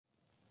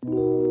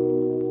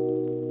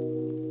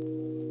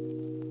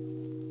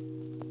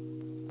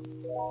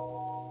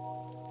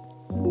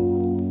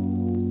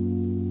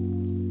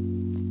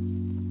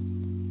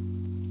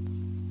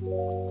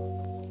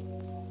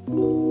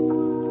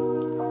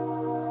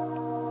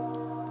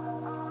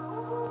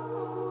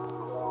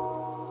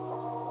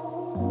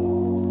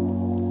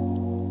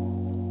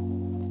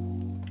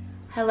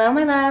Hello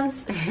my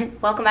loves,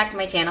 welcome back to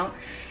my channel.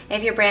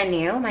 If you're brand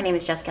new, my name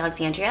is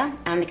Alexandria.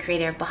 I'm the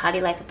creator of Bahati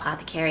Life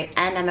Apothecary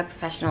and I'm a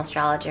professional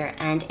astrologer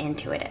and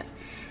intuitive.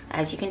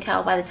 As you can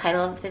tell by the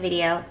title of the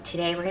video,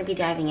 today we're going to be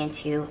diving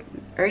into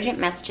urgent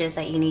messages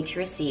that you need to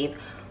receive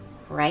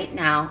right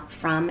now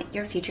from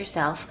your future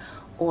self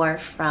or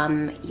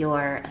from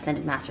your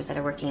ascended masters that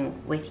are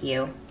working with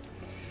you.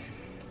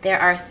 There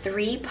are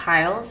 3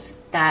 piles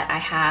that I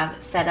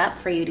have set up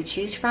for you to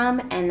choose from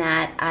and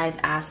that I've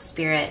asked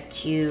Spirit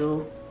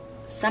to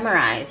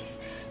summarize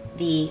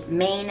the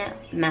main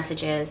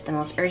messages, the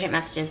most urgent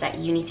messages that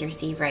you need to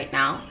receive right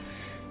now.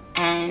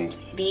 And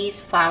these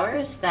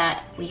flowers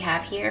that we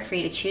have here for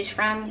you to choose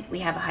from, we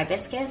have a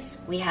hibiscus,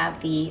 we have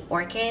the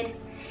orchid,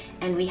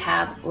 and we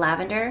have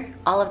lavender.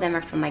 All of them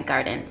are from my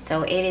garden.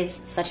 So it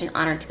is such an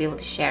honor to be able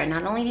to share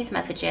not only these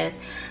messages,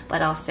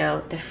 but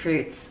also the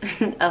fruits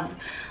of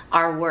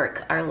our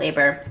work, our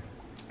labor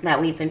that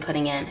we've been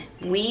putting in.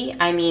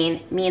 I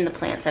mean me and the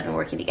plants have been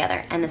working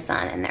together, and the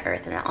sun and the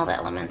earth and all the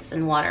elements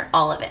and water,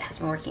 all of it has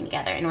been working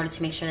together in order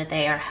to make sure that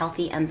they are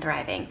healthy and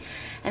thriving.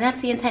 And that's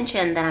the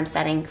intention that I'm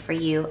setting for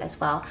you as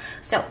well.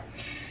 So,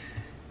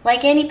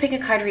 like any pick a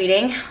card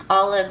reading,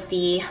 all of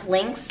the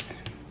links,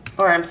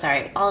 all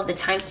of the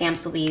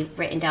timestamps will be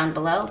written down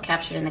below,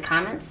 captured in the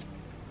comments.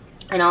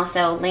 And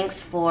also links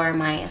for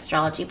my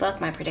astrology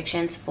book, my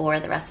predictions for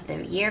the rest of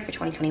the year for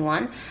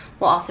 2021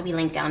 will also be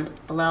linked down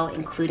below,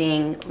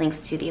 including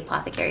links to the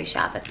apothecary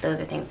shop if those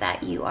are things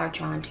that you are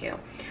drawn to.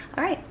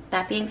 All right,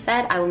 that being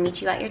said, I will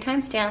meet you at your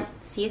timestamp.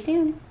 See you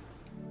soon.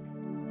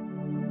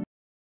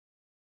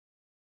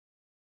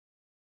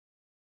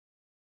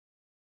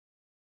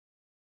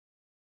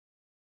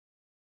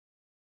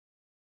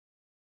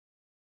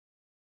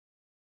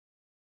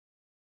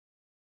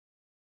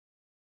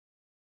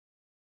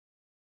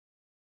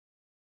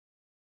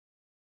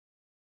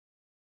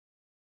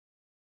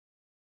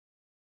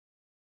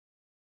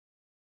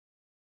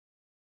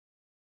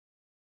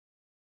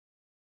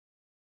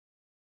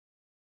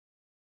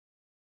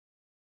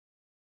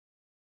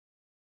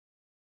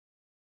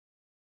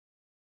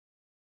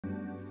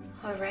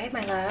 All right,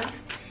 my love,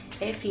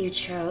 if you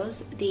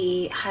chose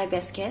the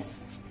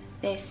hibiscus,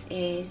 this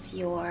is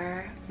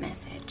your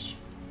message.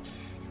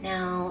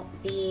 Now,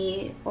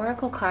 the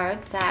oracle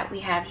cards that we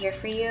have here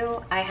for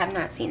you, I have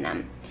not seen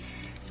them.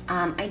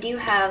 I do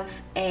have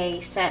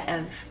a set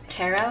of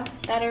tarot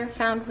that are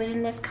found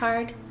within this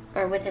card,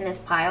 or within this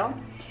pile,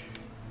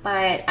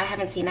 but I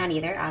haven't seen that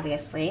either,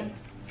 obviously.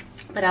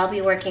 But I'll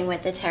be working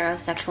with the Tarot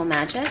Sexual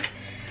Magic.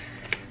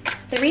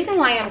 The reason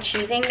why I'm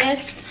choosing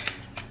this,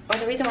 or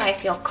the reason why I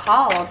feel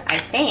called, I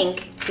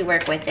think, to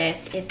work with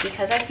this is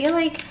because I feel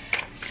like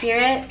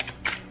Spirit,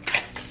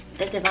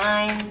 the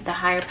divine, the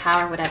higher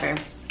power, whatever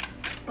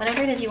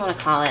it is you want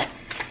to call it,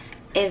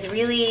 is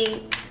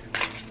really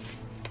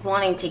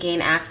wanting to gain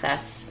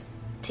access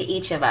to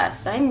each of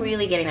us. I'm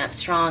really getting that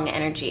strong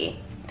energy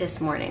this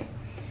morning.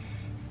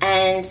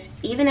 And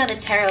even though the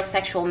Tarot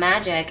Sexual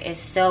Magic is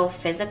so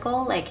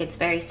physical, like it's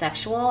very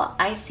sexual,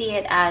 I see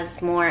it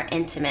as more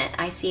intimate.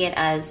 I see it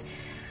as,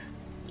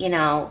 you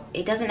know,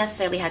 it doesn't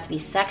necessarily have to be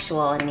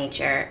sexual in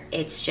nature.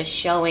 It's just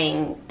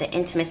showing the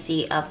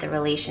intimacy of the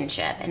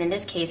relationship. And in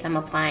this case, I'm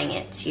applying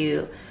it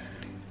to,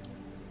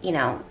 you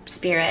know,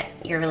 Spirit,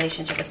 your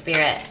relationship with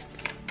Spirit,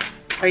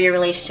 or your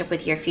relationship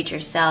with your future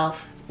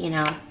self, you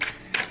know,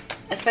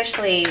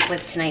 especially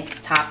with today's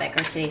topic.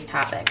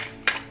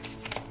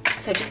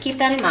 So just keep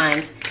that in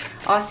mind.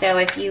 Also,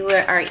 if you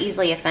are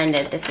easily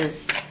offended, this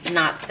is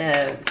not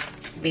the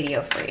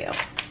video for you.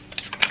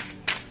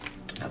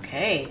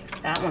 Okay,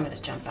 that wanted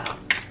to jump out.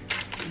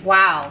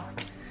 Wow.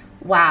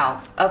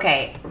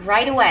 Okay,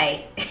 right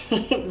away,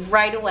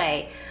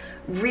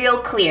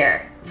 real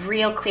clear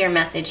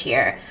message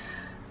here.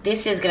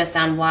 This is gonna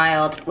sound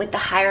wild. With the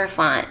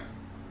Hierophant,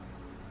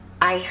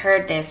 I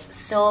heard this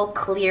so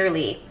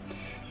clearly.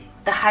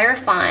 The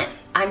Hierophant,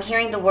 I'm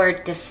hearing the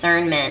word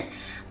discernment,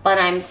 but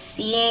I'm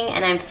seeing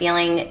and I'm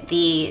feeling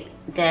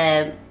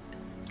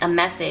a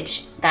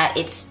message that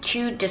it's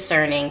too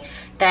discerning,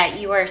 that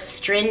you are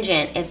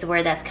stringent is the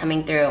word that's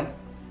coming through,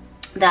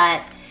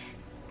 that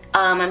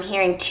I'm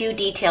hearing too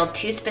detailed,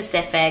 too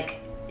specific,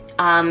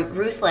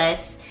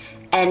 ruthless,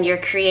 and you're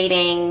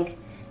creating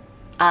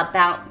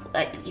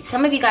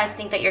some of you guys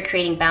think that you're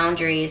creating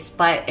boundaries,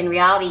 but in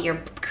reality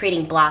you're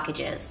creating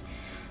blockages.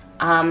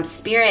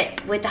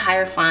 Spirit with the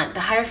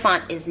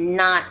Hierophant is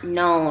not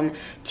known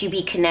to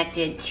be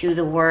connected to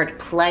the word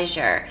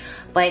pleasure,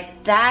 but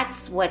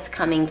that's what's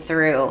coming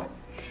through.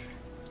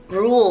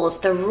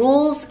 The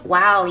rules,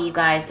 wow, you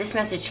guys, this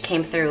message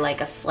came through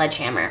like a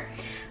sledgehammer.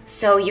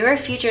 So your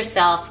future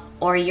self,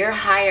 or your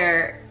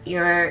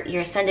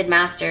ascended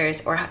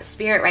masters or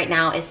Spirit right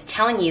now is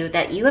telling you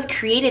that you have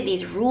created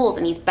these rules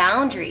and these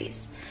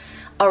boundaries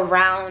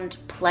around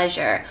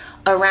pleasure,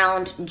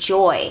 around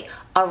joy,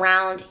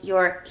 around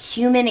your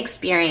human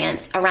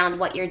experience, around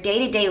what your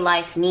day-to-day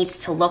life needs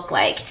to look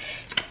like.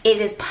 It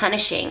is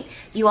punishing.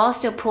 You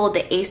also pulled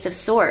the Ace of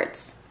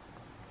Swords.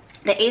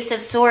 The Ace of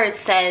Swords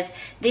says,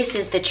 this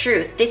is the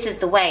truth, this is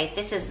the way,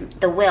 this is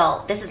the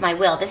will, this is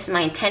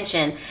my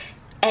intention,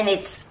 and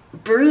it's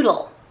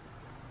brutal.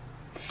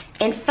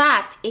 In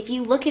fact, if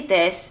you look at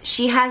this,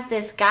 she has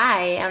this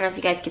guy, I don't know if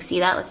you guys can see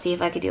that, let's see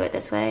if I could do it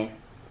this way.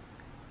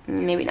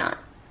 Maybe not.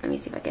 Let me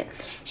see if I can.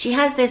 She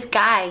has this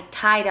guy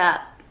tied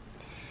up,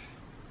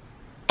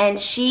 and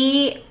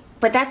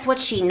but that's what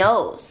she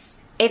knows.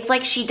 It's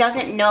like she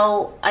doesn't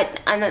know,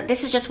 and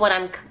this is just what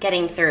I'm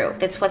getting through.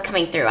 That's what's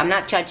coming through. I'm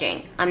not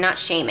judging. I'm not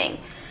shaming.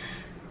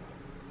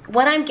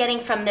 What I'm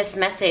getting from this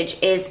message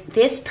is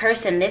this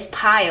person, this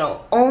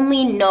pile,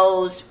 only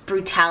knows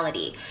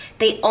brutality.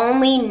 They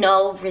only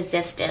know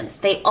resistance.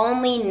 They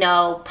only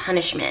know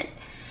punishment.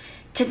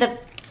 To the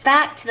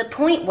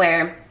point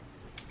where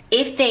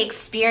if they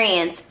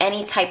experience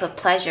any type of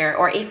pleasure,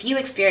 or if you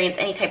experience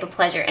any type of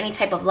pleasure, any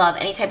type of love,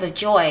 any type of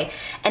joy,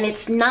 and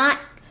it's not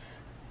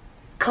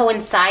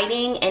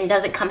coinciding and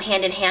doesn't come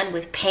hand in hand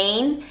with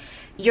pain,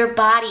 your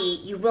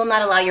body, you will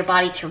not allow your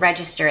body to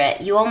register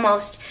it. You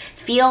almost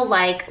feel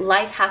like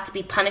life has to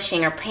be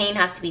punishing, or pain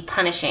has to be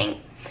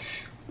punishing.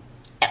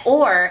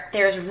 Or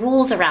there's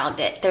rules around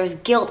it. There's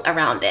guilt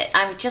around it.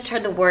 I've just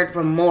heard the word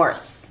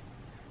remorse.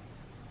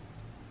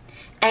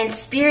 And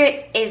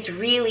Spirit is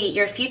really,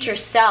 your future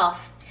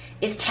self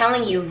is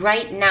telling you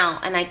right now,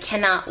 and I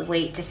cannot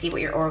wait to see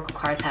what your oracle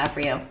cards have for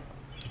you.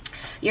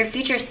 Your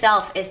future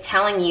self is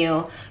telling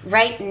you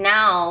right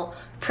now,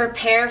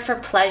 prepare for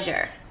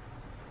pleasure.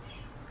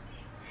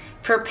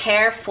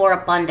 Prepare for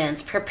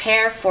abundance.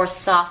 Prepare for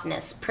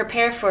softness.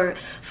 Prepare for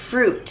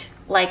fruit,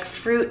 like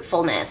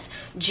fruitfulness,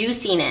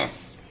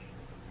 juiciness.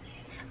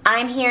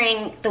 I'm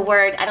hearing the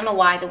word, I don't know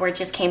why the word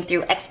just came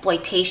through,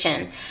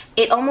 exploitation.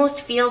 It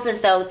almost feels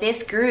as though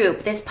this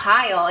group, this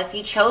pile, if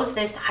you chose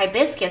this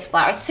hibiscus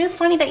flower, it's so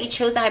funny that you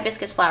chose the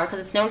hibiscus flower because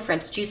it's known for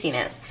its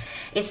juiciness.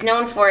 It's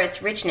known for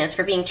its richness,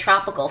 for being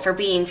tropical, for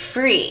being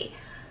free,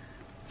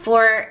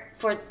 for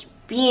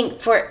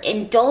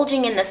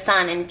indulging in the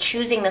sun and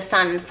choosing the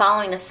sun and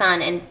following the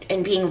sun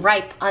and being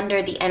ripe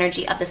under the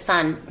energy of the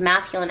sun,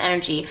 masculine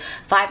energy,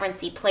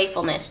 vibrancy,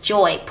 playfulness,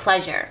 joy,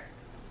 pleasure.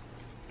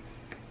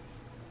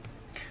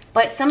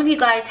 But some of you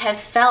guys have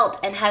felt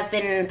and have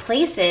been in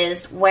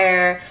places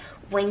where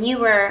when you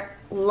were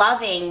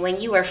loving, when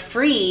you were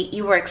free,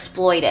 you were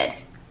exploited.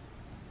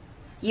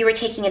 You were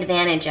taken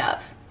advantage of.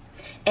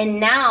 And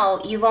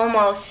now you've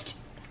almost,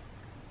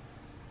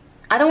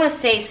 I don't want to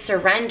say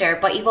surrender,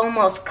 but you've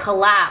almost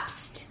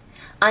collapsed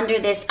under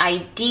this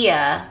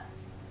idea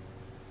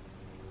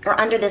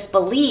or under this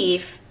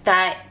belief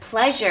that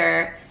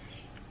pleasure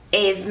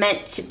is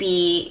meant to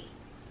be,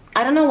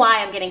 I don't know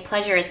why I'm getting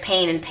pleasure is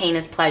pain and pain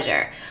is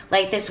pleasure.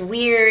 Like this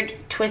weird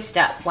twist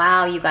up.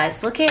 Wow, you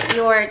guys, look at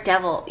your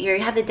devil. You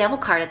have the devil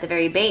card at the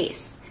very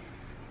base.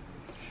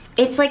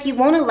 It's like you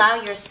won't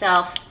allow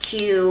yourself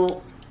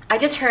to, I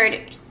just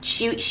heard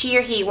she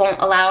or he won't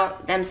allow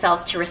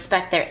themselves to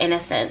respect their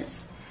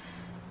innocence.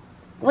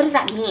 What does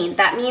that mean?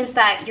 That means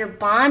that you're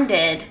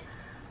bonded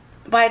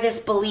by this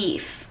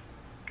belief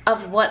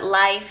of what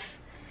life,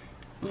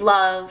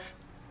 love,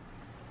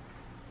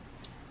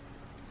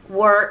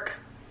 work,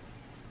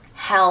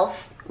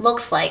 health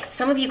looks like.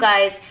 Some of you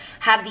guys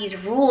have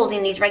these rules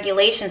and these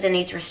regulations and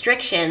these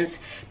restrictions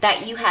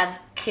that you have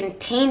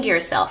contained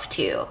yourself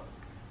to.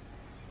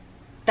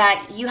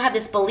 That you have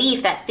this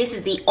belief that this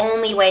is the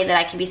only way that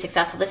I can be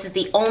successful. This is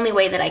the only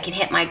way that I can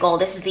hit my goal.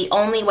 This is the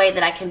only way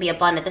that I can be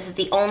abundant. This is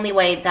the only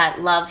way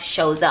that love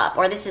shows up.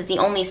 Or this is the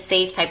only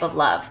safe type of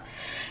love.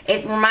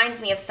 It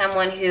reminds me of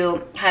someone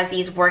who has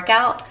these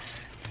workout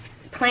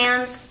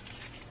plans.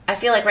 I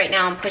feel like right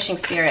now I'm pushing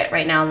Spirit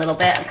right now a little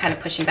bit. I'm kind of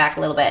pushing back a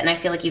little bit. And I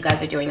feel like you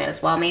guys are doing that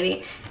as well,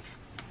 maybe.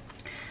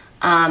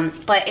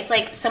 But it's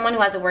like someone who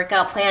has a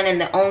workout plan, and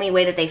the only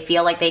way that they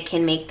feel like they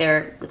can make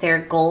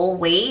their goal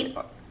weight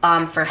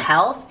for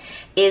health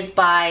is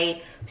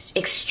by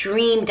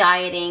extreme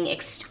dieting,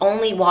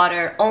 only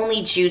water,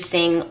 only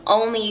juicing,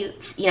 only,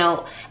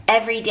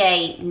 every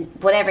day,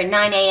 whatever,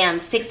 9 a.m.,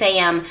 6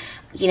 a.m.,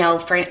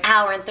 for an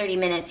hour and 30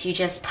 minutes, you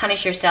just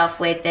punish yourself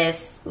with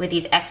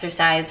these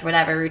exercise,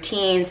 whatever,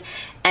 routines.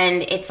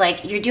 And it's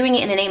like you're doing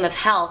it in the name of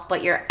health,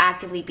 but you're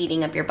actively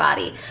beating up your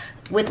body.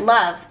 With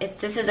love,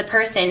 this is a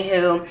person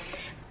who,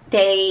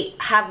 they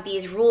have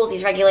these rules,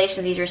 these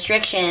regulations, these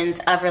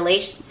restrictions of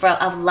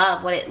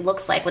love, what it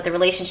looks like, what the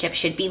relationship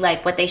should be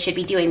like, what they should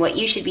be doing, what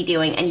you should be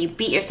doing, and you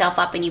beat yourself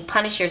up and you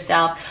punish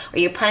yourself, or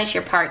you punish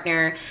your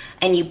partner,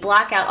 and you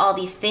block out all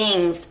these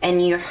things,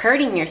 and you're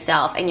hurting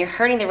yourself and you're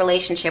hurting the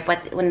relationship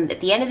when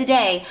at the end of the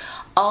day,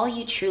 all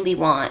you truly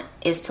want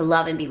is to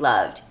love and be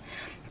loved.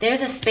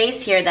 There's a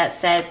space here that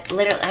says,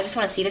 literally, I just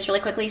want to see this really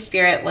quickly.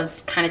 Spirit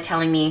was kind of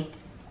telling me,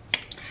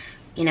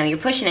 you're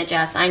pushing it,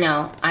 Jess. I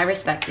know. I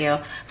respect you.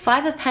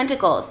 5 of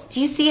Pentacles. Do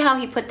you see how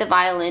he put the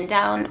violin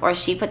down, or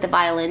she put the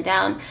violin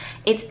down?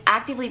 It's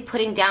actively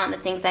putting down the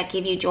things that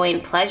give you joy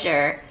and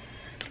pleasure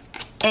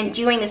and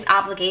doing this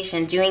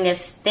obligation, doing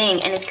this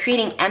thing, and it's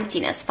creating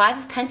emptiness.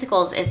 5 of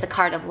Pentacles is the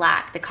card of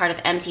lack, the card of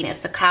emptiness,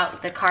 the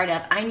card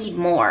of I need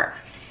more.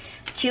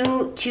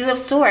 Two of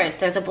Swords,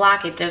 there's a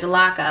blockage, there's a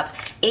lockup.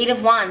 Eight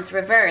of Wands,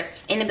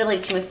 reversed,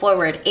 inability to move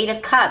forward. Eight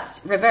of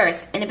Cups,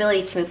 reversed,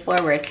 inability to move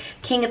forward.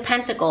 King of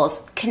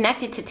Pentacles,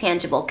 connected to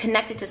tangible,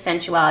 connected to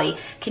sensuality,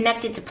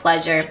 connected to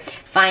pleasure,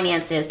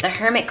 finances. The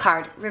Hermit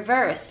card,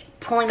 reversed,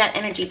 pulling that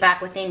energy back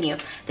within you.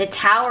 The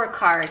Tower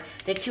card,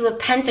 the Two of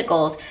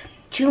Pentacles,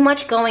 too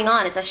much going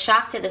on. It's a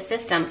shock to the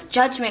system.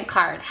 Judgment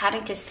card,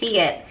 having to see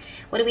it.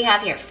 What do we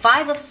have here?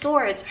 Five of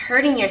Swords,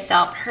 hurting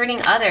yourself,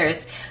 hurting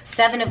others.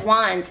 Seven of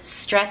Wands,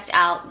 stressed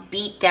out,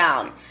 beat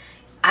down.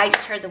 I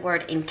just heard the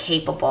word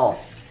incapable.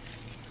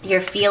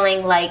 You're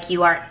feeling like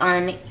you are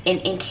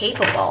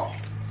incapable.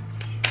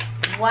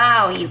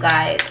 Wow, you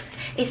guys.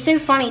 It's so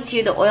funny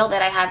too, the oil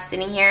that I have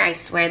sitting here, I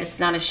swear this is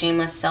not a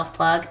shameless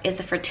self-plug, is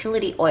the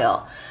fertility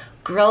oil.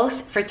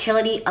 Growth,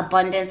 fertility,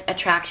 abundance,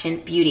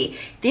 attraction, beauty.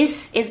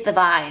 This is the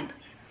vibe.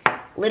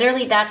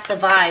 Literally, that's the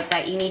vibe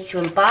that you need to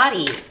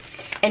embody.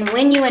 And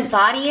when you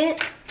embody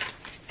it,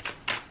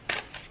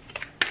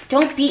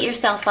 don't beat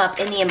yourself up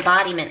in the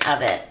embodiment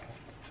of it.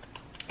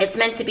 It's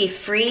meant to be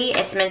free.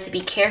 It's meant to be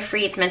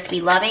carefree. It's meant to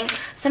be loving.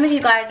 Some of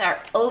you guys are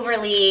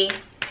overly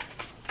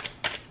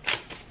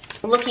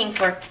looking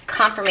for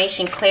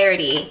confirmation,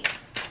 clarity.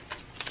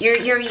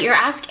 You're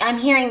asking. I'm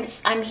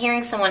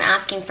hearing someone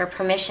asking for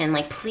permission.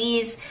 Like,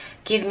 please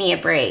give me a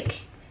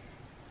break.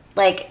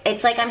 Like,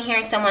 it's like I'm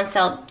hearing someone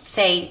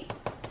say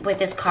with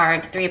this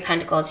card, Three of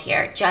Pentacles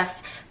here,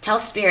 just tell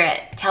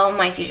Spirit, tell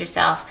my future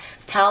self,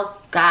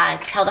 tell God,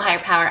 tell the higher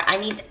power, I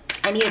need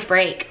a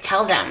break.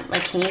 Tell them,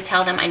 like, can you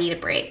tell them I need a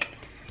break?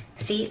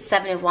 See,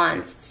 Seven of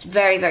Wands, it's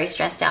very, very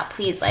stressed out.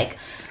 Please, like,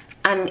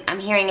 I'm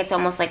hearing it's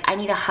almost like I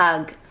need a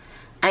hug.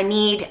 I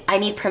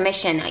need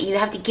permission. You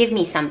have to give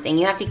me something.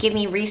 You have to give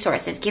me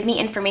resources. Give me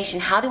information.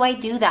 How do I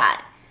do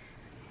that?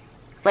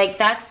 Like,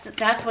 that's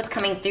what's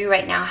coming through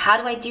right now. How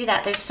do I do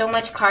that? There's so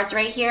much cards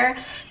right here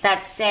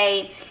that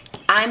say,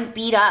 I'm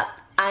beat up.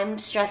 I'm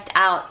stressed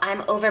out.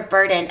 I'm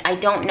overburdened. I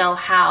don't know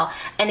how.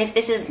 And if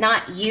this is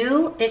not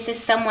you, this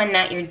is someone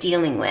that you're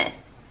dealing with.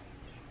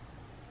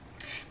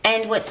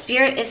 And what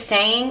Spirit is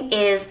saying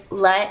is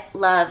let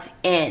love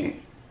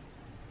in.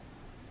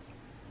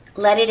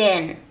 Let it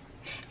in.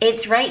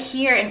 It's right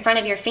here in front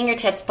of your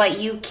fingertips, but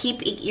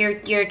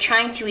you're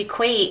trying to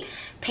equate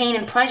pain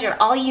and pleasure.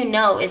 All you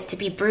know is to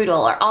be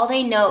brutal, or all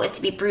they know is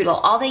to be brutal.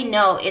 All they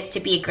know is to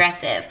be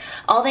aggressive.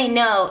 All they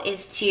know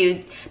is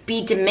to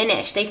be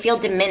diminished. They feel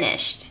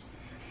diminished.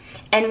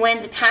 And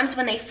when the times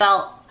when they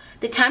felt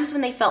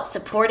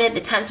supported,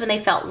 the times when they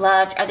felt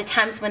loved, are the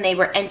times when they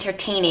were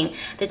entertaining,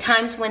 the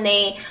times when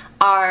they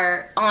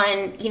are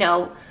on,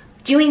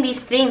 doing these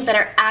things that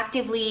are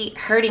actively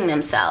hurting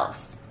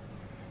themselves.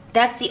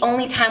 That's the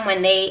only time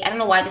when I don't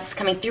know why this is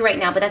coming through right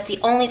now, but that's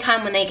the only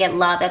time when they get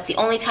love. That's the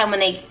only time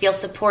when they feel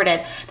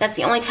supported. That's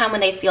the only time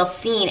when they feel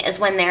seen, is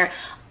when they're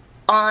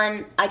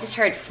on, I just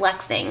heard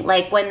flexing,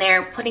 like when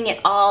they're putting it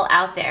all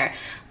out there.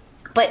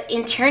 But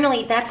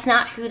internally, that's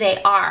not who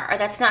they are, or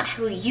that's not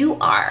who you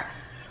are.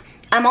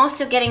 I'm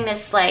also getting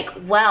this like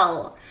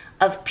well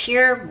of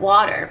pure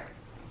water,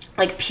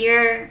 like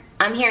pure,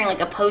 I'm hearing like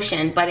a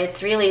potion, but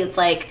it's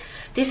like,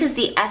 this is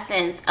the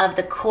essence of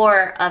the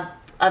core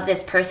of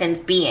this person's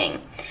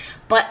being.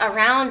 But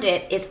around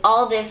it is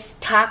all this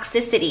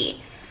toxicity.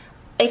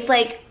 It's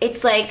like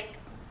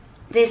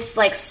this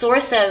like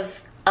source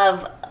of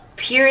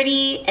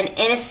purity and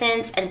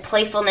innocence and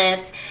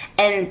playfulness,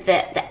 and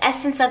the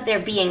essence of their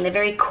being, the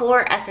very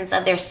core essence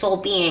of their soul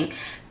being,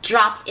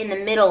 dropped in the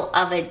middle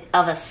of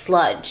a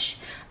sludge,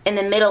 in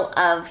the middle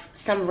of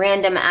some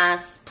random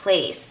ass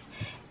place.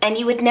 And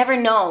you would never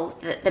know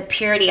the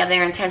purity of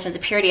their intentions, the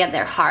purity of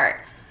their heart.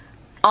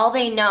 All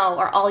they know,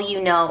 or all you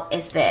know,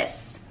 is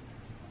this.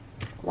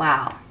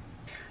 Wow.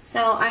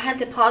 So I had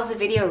to pause the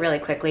video really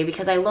quickly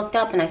because I looked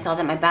up and I saw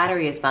that my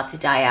battery was about to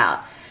die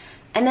out.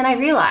 And then I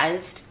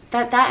realized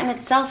that in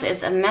itself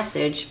is a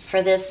message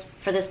for this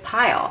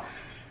pile.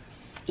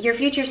 Your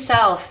future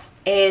self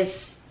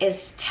is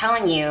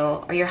telling you,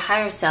 or your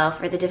higher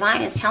self, or the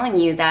divine is telling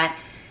you that,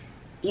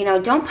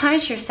 don't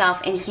punish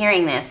yourself in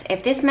hearing this.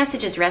 If this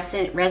message is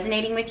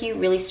resonating with you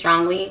really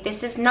strongly,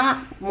 this is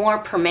not more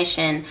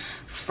permission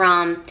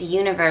from the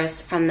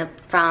universe, from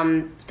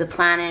the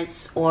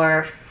planets,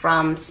 or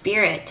from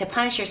Spirit to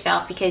punish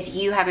yourself because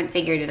you haven't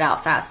figured it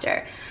out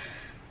faster.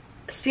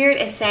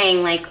 Spirit is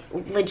saying, like,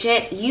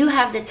 legit, you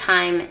have the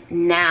time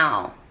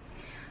now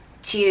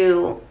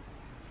to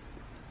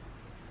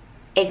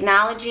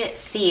acknowledge it,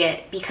 see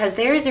it, because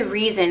there is a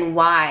reason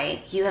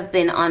why you have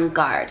been on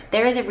guard.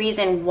 There is a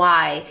reason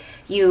why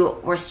you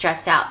were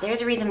stressed out.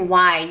 There's a reason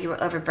why you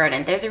were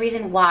overburdened. There's a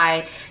reason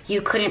why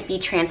you couldn't be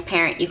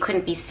transparent. You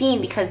couldn't be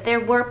seen, because there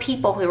were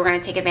people who were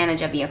going to take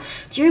advantage of you.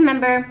 Do you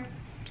remember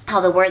how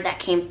the word that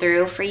came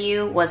through for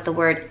you was the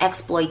word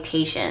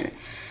exploitation?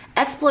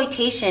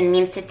 Exploitation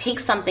means to take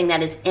something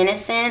that is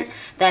innocent,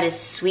 that is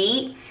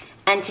sweet,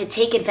 and to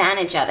take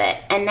advantage of it.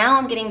 And now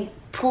I'm getting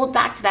pulled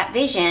back to that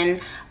vision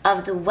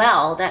of the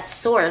well, that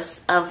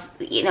source of,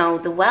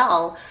 the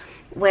well,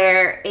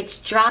 where it's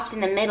dropped in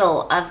the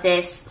middle of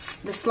the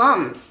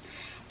slums.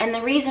 And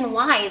the reason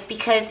why is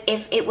because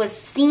if it was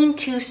seen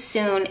too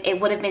soon, it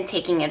would have been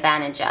taken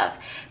advantage of.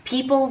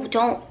 People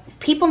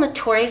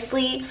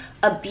notoriously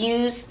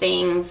abuse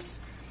things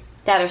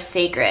that are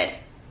sacred.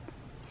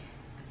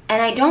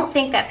 And I don't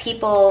think that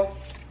people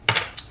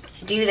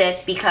do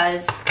this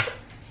because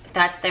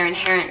that's their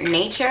inherent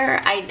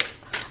nature,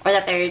 or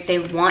that they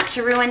want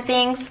to ruin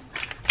things.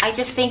 I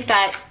just think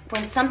that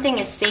when something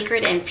is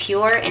sacred and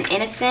pure and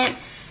innocent,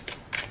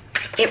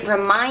 it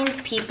reminds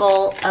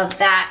people of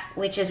that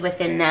which is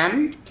within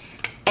them,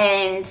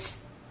 and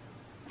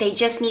they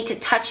just need to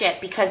touch it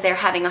because they're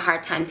having a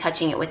hard time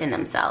touching it within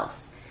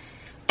themselves.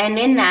 And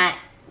in that,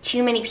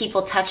 too many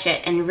people touch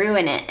it and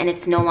ruin it, and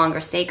it's no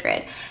longer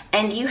sacred.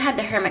 And you had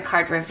the Hermit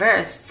card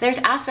reversed. So there's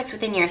aspects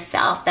within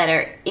yourself that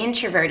are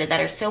introverted, that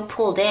are so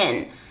pulled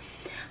in.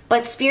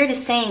 But Spirit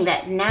is saying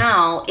that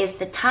now is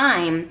the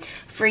time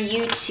for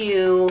you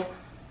to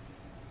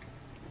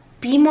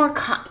be more,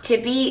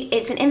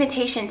 it's an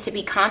invitation to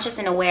be conscious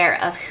and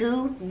aware of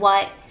who,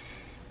 what,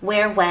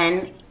 where,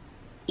 when,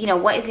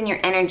 what is in your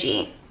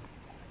energy.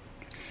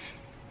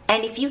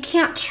 And if you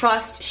can't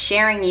trust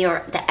sharing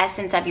the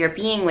essence of your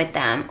being with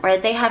them, or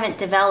if they haven't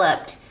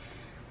developed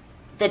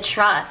the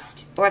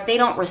trust, or if they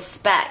don't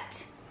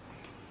respect,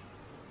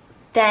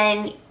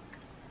 then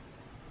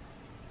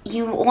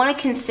you want to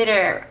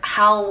consider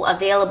how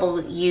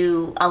available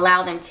you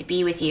allow them to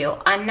be with you.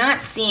 I'm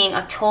not seeing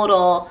a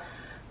total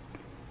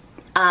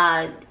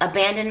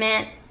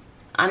abandonment.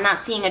 I'm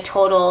not seeing a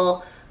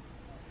total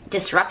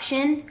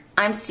disruption.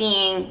 I'm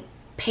seeing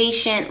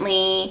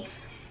patiently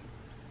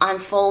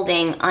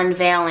unfolding,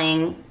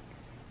 unveiling,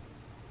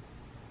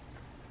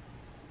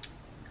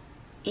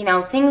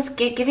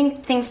 giving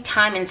things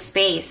time and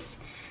space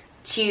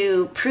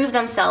to prove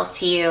themselves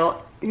to you,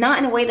 not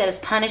in a way that is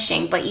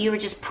punishing, but you are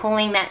just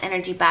pulling that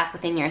energy back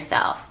within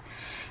yourself.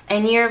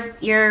 And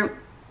you're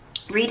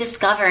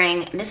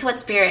rediscovering, and this is what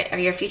Spirit or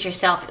your future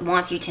self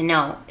wants you to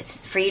know,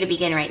 it's for you to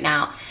begin right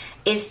now,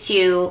 is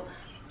to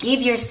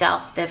give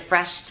yourself the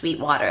fresh, sweet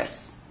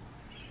waters.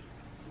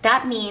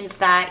 That means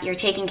that you're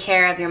taking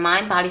care of your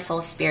mind, body,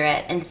 soul,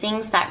 spirit, and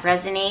things that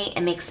resonate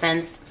and make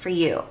sense for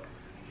you.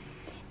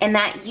 And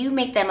that you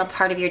make them a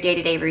part of your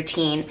day-to-day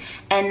routine.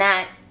 And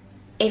that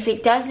if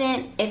there's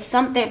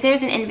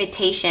an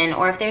invitation,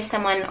 or if there's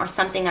someone or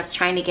something that's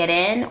trying to get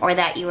in, or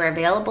that you are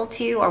available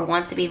to, or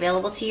wants to be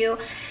available to you,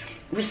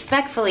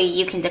 respectfully,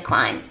 you can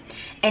decline.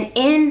 And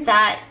in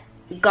that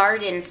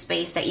garden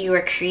space that you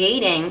are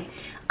creating,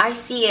 I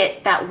see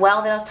it, that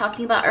well that I was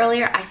talking about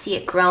earlier, I see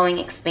it growing,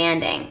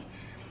 expanding.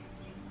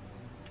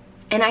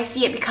 And I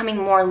see it becoming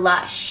more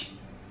lush.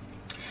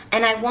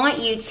 And I want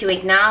you to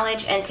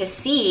acknowledge and to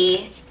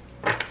see,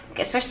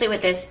 especially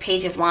with this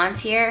Page of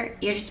Wands here,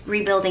 you're just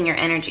rebuilding your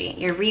energy.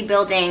 You're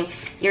rebuilding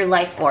your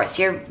life force.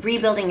 You're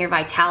rebuilding your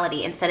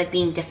vitality instead of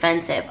being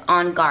defensive,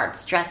 on guard,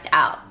 stressed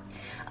out,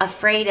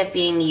 afraid of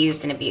being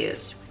used and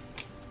abused.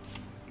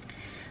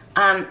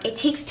 It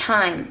takes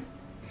time.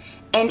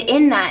 And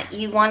in that,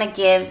 you want to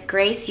give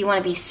grace. You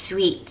want to be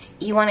sweet.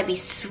 You want to be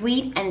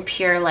sweet and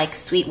pure like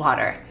sweet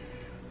water.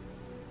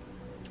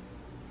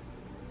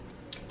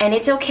 And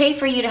it's okay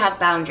for you to have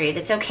boundaries.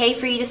 It's okay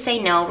for you to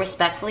say no,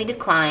 respectfully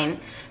decline,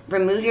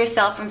 remove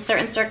yourself from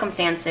certain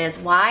circumstances.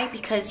 Why?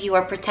 Because you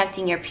are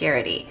protecting your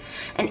purity.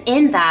 And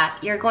in that,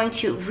 you're going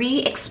to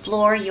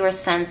re-explore your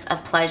sense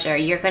of pleasure.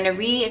 You're going to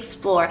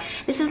re-explore.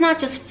 This is not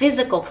just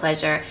physical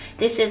pleasure.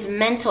 This is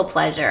mental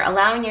pleasure,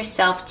 allowing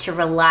yourself to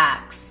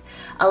relax,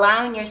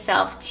 allowing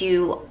yourself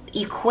to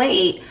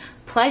equate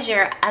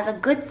pleasure as a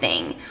good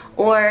thing.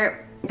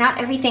 Or not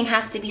everything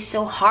has to be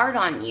so hard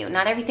on you.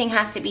 Not everything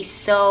has to be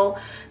so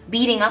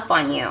beating up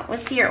on you.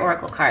 Let's see your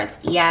oracle cards.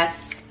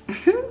 Yes.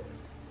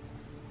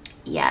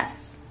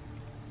 Yes.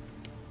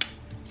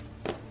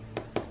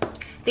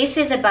 This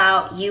is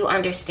about you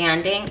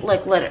understanding.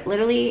 Look,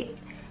 literally,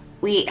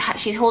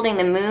 she's holding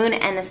the moon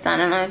and the sun.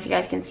 I don't know if you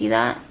guys can see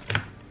that.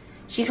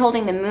 She's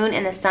holding the moon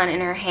and the sun in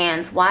her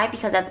hands. Why?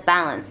 Because that's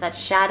balance. That's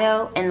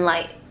shadow and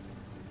light.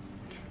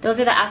 Those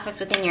are the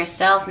aspects within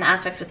yourself and the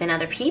aspects within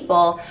other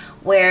people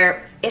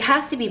where it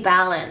has to be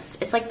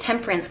balanced. It's like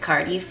Temperance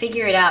card. You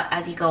figure it out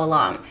as you go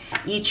along.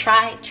 You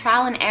try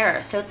trial and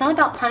error. So it's not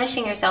about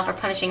punishing yourself or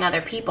punishing other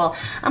people.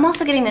 I'm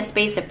also getting the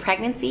space of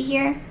pregnancy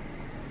here.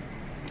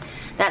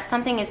 That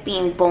something is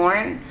being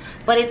born,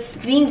 but it's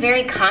being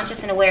very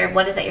conscious and aware of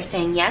what it is that you're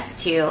saying yes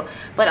to,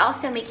 but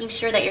also making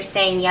sure that you're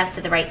saying yes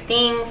to the right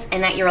things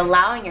and that you're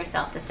allowing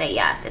yourself to say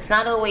yes. It's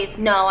not always,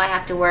 no, I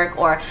have to work,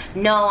 or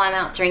no, I'm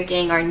out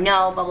drinking, or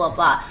no, blah, blah,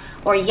 blah,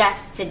 or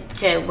yes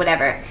to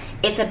whatever.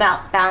 It's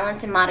about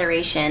balance and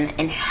moderation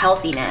and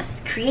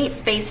healthiness. Create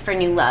space for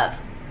new love.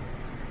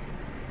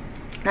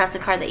 That's the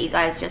card that you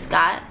guys just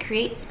got.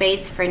 Create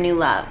space for new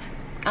love.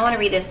 I want to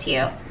read this to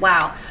you.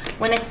 Wow.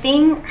 When a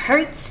thing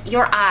hurts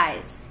your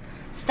eyes,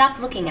 stop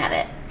looking at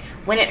it.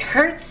 When it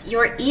hurts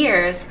your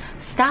ears,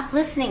 stop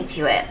listening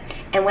to it.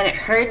 And when it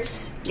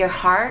hurts your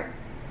heart,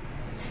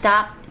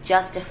 stop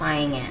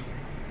justifying it.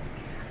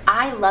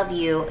 I love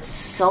you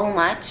so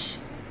much,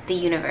 the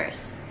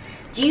universe.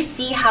 Do you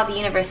see how the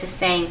universe is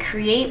saying,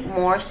 create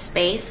more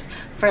space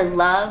for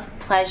love,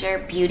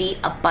 pleasure, beauty,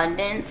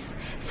 abundance,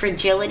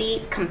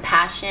 fragility,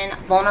 compassion,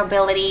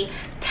 vulnerability,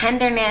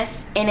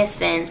 tenderness,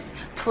 innocence,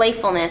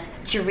 playfulness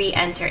to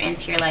re-enter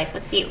into your life?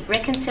 Let's see,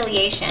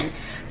 reconciliation.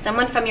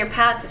 Someone from your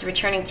past is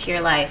returning to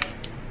your life.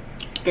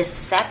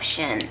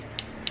 Deception.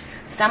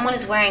 Someone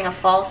is wearing a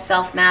false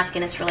self mask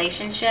in this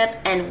relationship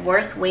and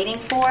worth waiting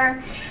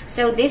for.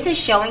 So this is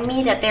showing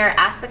me that there are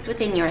aspects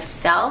within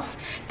yourself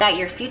that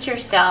your future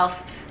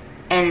self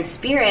and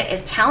spirit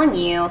is telling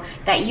you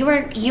that you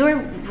are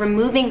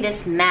removing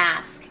this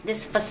mask,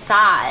 this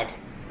facade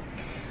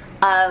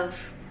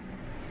of,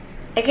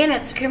 again,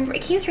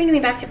 it keeps bringing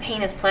me back to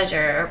pain is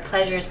pleasure, or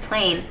pleasure is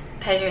pain,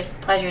 pleasure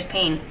is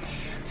pain.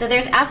 So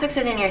there's aspects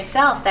within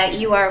yourself that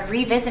you are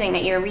revisiting,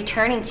 that you're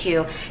returning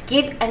to.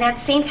 And at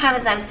the same time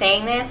as I'm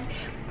saying this,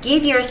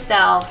 give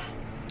yourself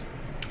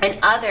and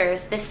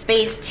others the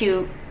space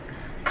to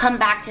come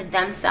back to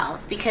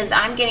themselves, because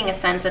I'm getting a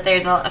sense that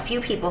there's a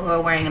few people who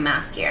are wearing a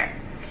mask here.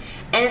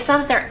 And it's not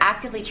that they're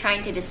actively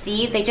trying to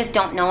deceive, they just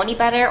don't know any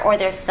better, or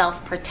they're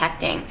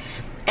self-protecting.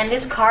 And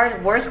this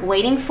card, worth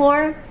waiting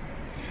for,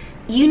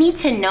 you need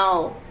to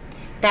know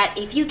that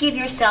if you give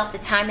yourself the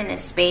time and the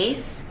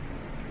space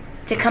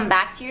to come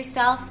back to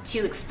yourself,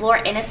 to explore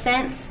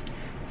innocence,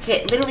 to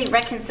literally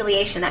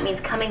reconciliation, that means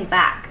coming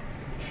back.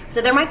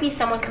 So there might be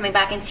someone coming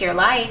back into your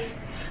life,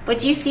 but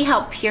do you see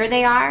how pure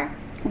they are?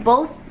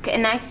 Both,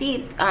 and I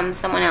see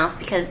someone else,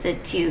 because the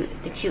two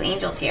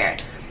angels here,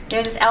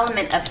 there's this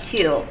element of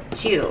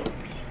two.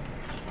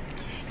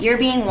 You're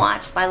being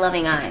watched by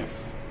loving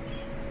eyes.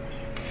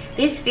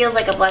 This feels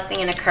like a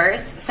blessing and a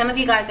curse. Some of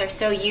you guys are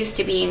so used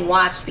to being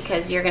watched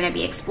because you're going to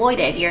be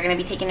exploited, you're going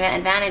to be taken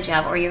advantage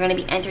of, or you're going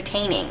to be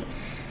entertaining.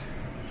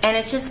 And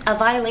it's just a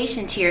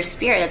violation to your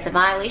spirit. It's a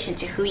violation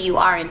to who you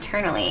are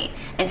internally.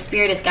 And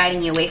spirit is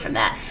guiding you away from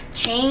that.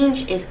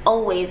 Change is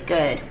always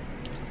good.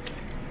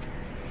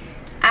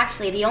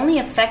 Actually, the only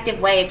effective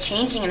way of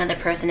changing another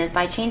person is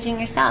by changing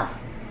yourself.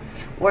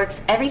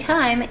 Works every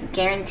time,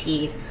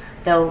 guaranteed.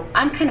 Though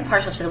I'm kind of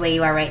partial to the way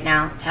you are right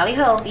now.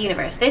 Tally-ho, the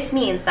universe. This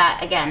means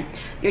that, again,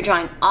 you're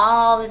drawing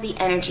all of the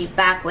energy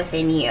back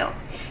within you.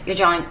 You're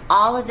drawing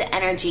all of the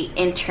energy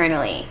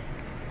internally.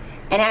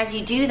 And as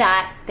you do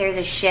that, there's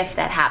a shift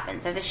that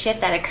happens. There's a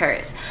shift that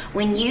occurs.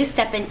 When you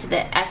step into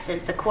the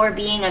essence, the core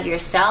being of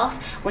yourself,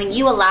 when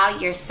you allow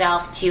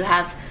yourself to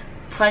have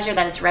pleasure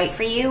that is right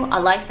for you, a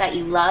life that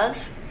you love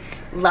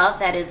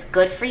that is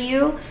good for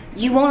you,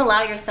 you won't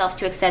allow yourself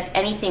to accept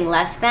anything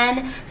less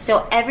than.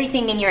 So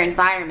everything in your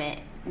environment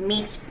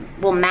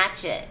will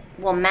match it,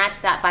 will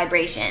match that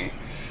vibration.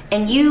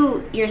 And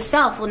you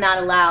yourself will not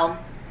allow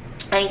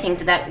anything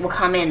that will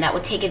come in that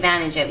will take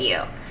advantage of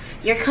you.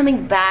 You're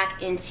coming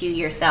back into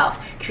yourself.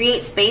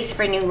 Create space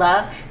for new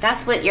love.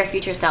 That's what your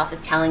future self is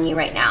telling you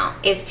right now,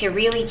 is to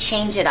really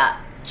change it up.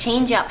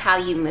 Change up how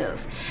you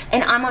move.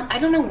 And I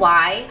don't know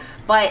why,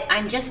 but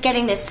I'm just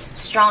getting this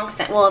strong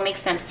sense. Well, it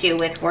makes sense too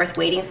with worth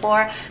waiting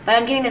for, but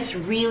I'm getting this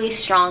really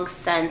strong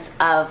sense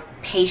of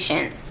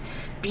patience.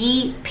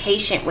 Be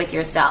patient with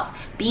yourself.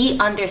 Be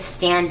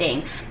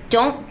understanding.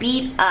 Don't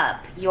beat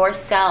up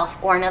yourself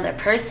or another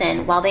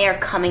person while they are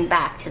coming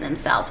back to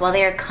themselves, while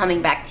they are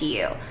coming back to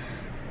you.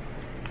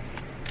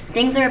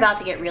 Things are about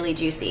to get really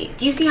juicy.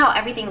 Do you see how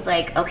everything's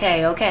like,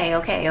 okay,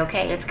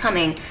 it's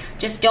coming.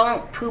 Just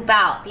don't poop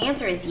out. The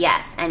answer is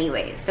yes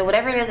anyways. So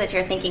whatever it is that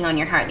you're thinking on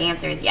your heart, the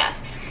answer is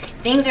yes.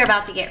 Things are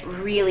about to get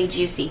really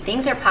juicy.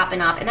 Things are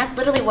popping off. And that's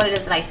literally what it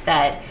is that I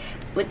said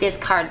with this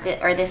card,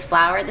 or this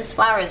flower. This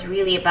flower is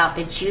really about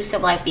the juice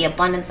of life, the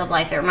abundance of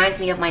life. It reminds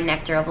me of my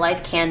Nectar of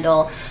Life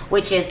candle,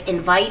 which is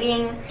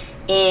inviting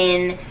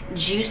in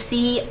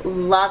juicy,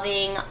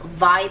 loving,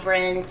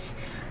 vibrant,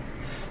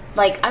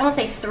 like, I don't want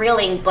to say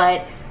thrilling,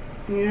 but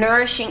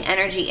nourishing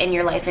energy in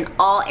your life, in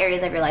all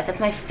areas of your life.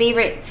 That's my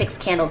favorite fixed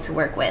candle to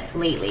work with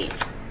lately.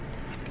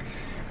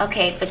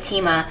 Okay,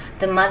 Fatima,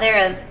 the mother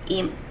of,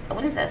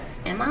 what is this?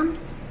 Imams?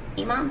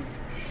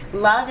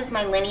 Love is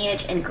my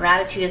lineage and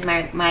gratitude is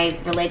my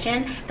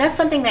religion. That's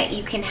something that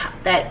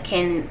that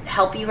can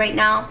help you right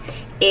now,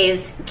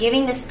 is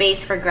giving the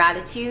space for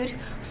gratitude,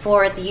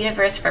 for the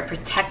universe for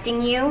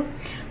protecting you,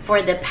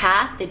 for the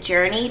path, the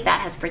journey that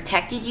has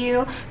protected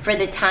you, for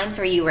the times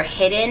where you were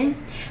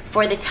hidden,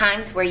 for the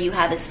times where you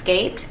have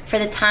escaped, for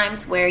the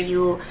times where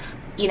you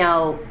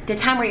know, the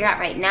time where you're at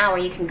right now,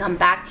 where you can come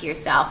back to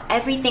yourself.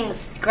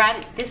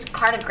 This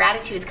card of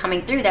gratitude is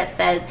coming through that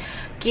says,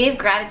 give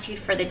gratitude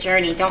for the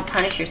journey. Don't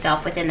punish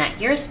yourself within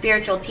that. You're a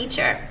spiritual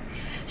teacher.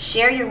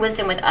 Share your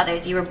wisdom with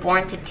others. You were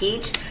born to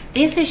teach.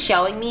 This is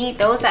showing me,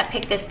 those that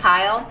pick this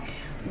pile,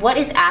 what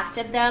is asked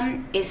of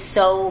them is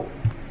so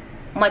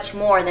much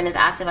more than is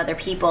asked of other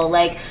people.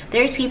 Like,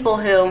 there's people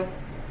who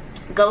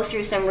go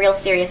through some real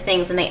serious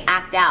things and they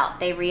act out,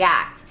 they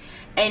react,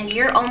 and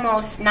you're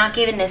almost not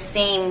given the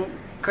same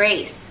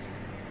grace,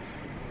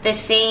 the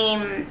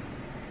same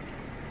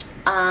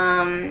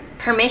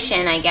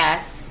permission, I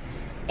guess.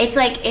 It's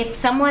like if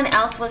someone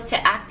else was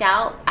to act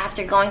out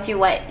after going through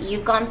what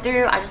you've gone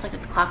through, I just looked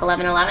at the clock,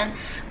 11:11,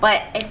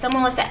 but if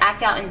someone was to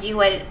act out and do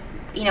what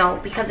you know,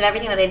 because of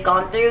everything that they've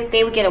gone through,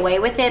 they would get away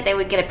with it, they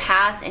would get a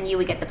pass, and you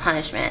would get the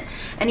punishment.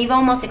 And you've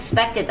almost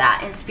expected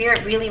that, and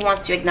Spirit really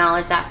wants to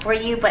acknowledge that for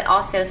you, but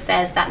also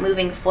says that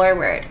moving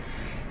forward,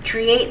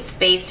 create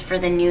space for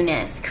the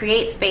newness,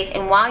 create space,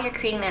 and while you're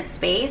creating that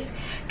space,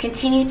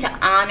 continue to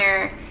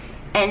honor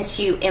and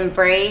to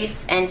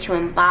embrace and to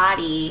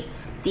embody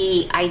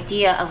the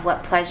idea of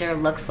what pleasure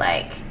looks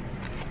like.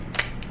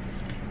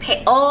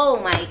 Oh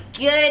my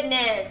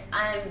goodness,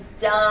 I'm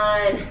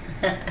done.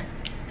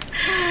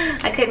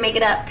 I couldn't make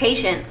it up.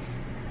 Patience.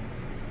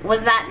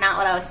 Was that not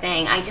what I was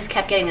saying? I just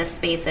kept getting this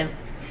space of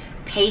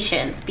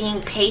patience,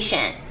 being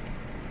patient.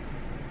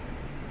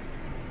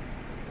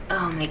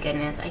 Oh my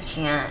goodness, I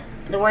can't.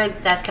 The word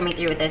that's coming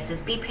through with this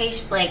is be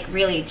patient, like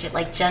really,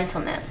 like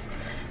gentleness.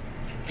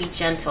 Be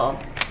gentle.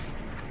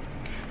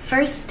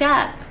 First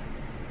step.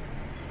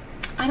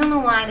 I don't know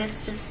why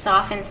this just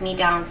softens me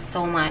down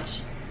so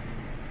much.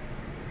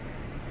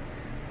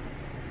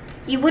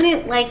 You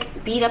wouldn't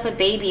like beat up a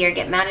baby or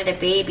get mad at a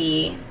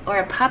baby or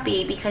a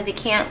puppy because it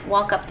can't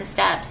walk up the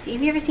steps.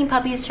 Have you ever seen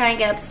puppies try and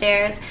get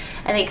upstairs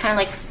and they kind of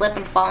like slip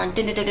and fall and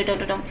dun dun dun dun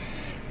dun dun?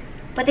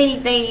 But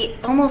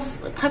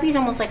puppies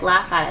almost like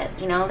laugh at it,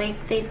 you know?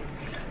 They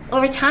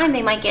over time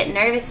they might get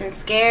nervous and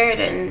scared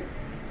and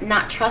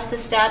not trust the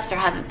steps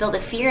or build a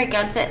fear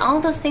against it. All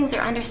of those things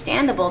are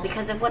understandable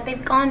because of what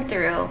they've gone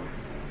through.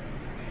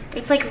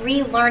 It's like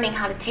relearning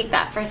how to take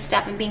that first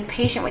step and being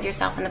patient with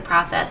yourself in the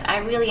process. I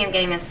really am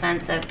getting this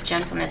sense of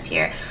gentleness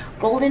here.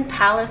 Golden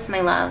Palace,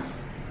 my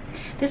loves.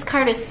 This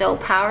card is so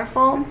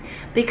powerful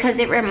because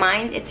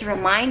it's a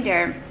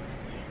reminder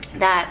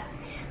that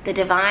the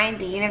divine,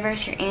 the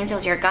universe, your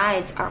angels, your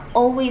guides are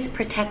always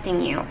protecting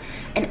you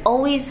and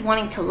always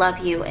wanting to love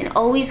you and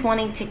always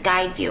wanting to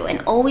guide you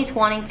and always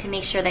wanting to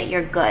make sure that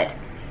you're good.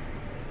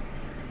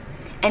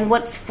 And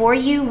what's for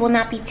you will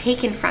not be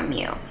taken from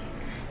you.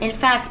 In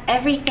fact,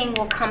 everything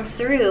will come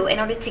through in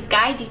order to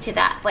guide you to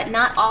that, but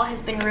not all has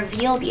been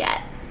revealed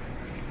yet.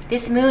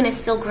 This moon is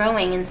still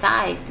growing in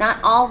size. Not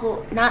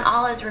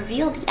all is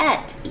revealed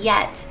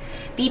yet.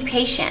 Be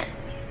patient.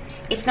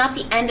 It's not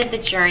the end of the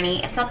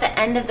journey. It's not the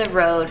end of the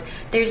road.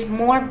 There's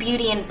more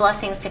beauty and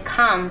blessings to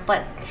come,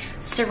 but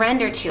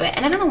surrender to it.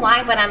 And I don't know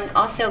why, but I'm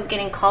also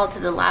getting called to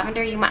the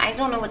lavender. I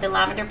don't know what the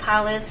lavender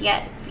pile is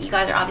yet. You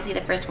guys are obviously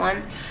the first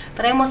ones,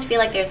 but I almost feel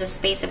like there's a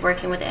space of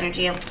working with the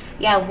energy of,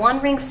 yeah,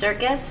 one ring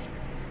circus.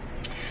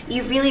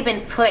 You've really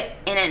been put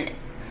in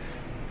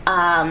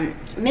an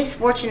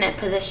misfortunate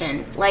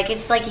position. Like,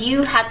 it's like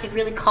you had to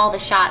really call the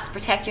shots,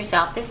 protect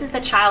yourself. This is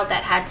the child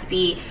that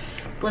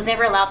was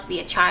never allowed to be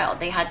a child.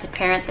 They had to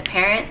parent the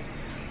parent,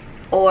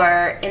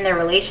 or in their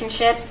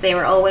relationships they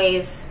were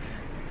always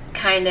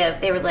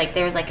there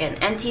was like an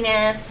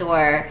emptiness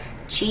or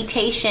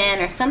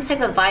cheatation or some type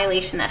of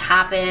violation that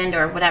happened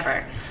or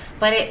whatever.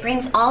 But it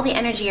brings all the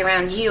energy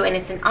around you, and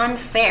it's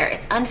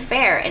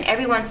unfair, and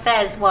everyone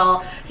says,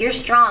 well, you're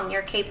strong,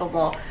 you're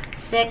capable.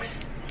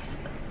 6,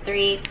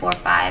 3, 4,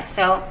 5.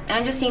 So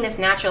I'm just seeing this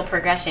natural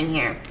progression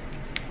here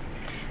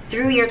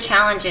through your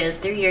challenges,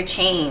 through your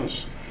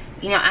change.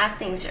 You know, as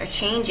things are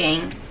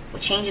changing,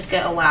 well, change is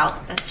good. Oh,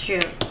 wow, that's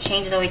true.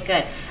 Change is always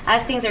good.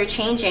 As things are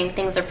changing,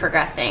 things are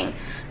progressing.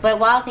 But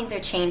while things are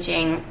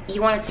changing,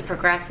 you want it to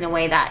progress in a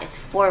way that is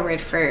forward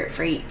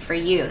for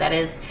you, that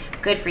is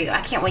good for you.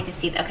 I can't wait to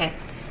see that. Okay.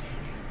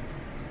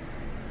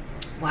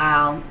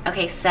 Wow.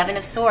 Okay, 7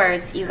 of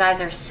Swords. You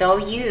guys are so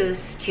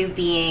used to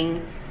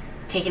being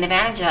taken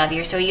advantage of.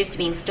 You're so used to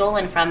being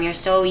stolen from. You're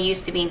so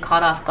used to being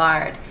caught off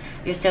guard.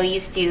 You're so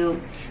used to...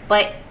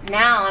 But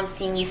now I'm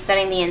seeing you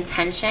setting the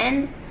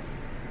intention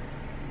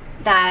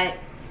that,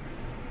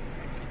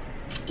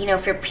 you know,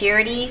 for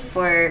purity,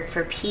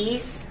 for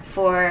peace,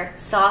 for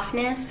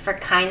softness, for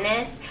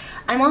kindness.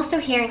 I'm also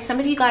hearing some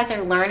of you guys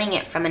are learning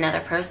it from another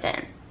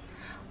person,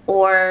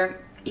 or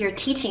you're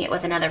teaching it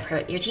with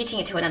you're teaching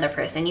it to another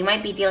person. You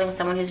might be dealing with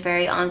someone who's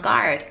very on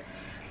guard.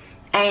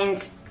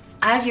 And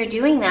as you're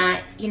doing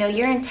that, you know,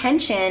 your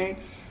intention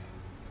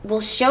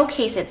will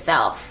showcase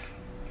itself.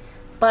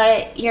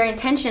 But your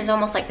intention is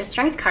almost like the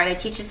Strength card. I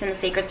teach this in the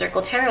Sacred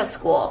Circle Tarot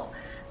School.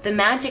 The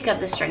magic of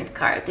the Strength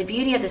card, the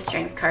beauty of the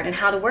Strength card, and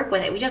how to work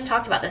with it. We just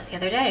talked about this the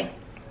other day.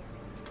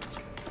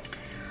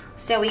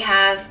 So we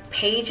have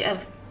Page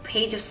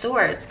of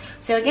Swords.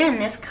 So again,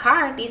 these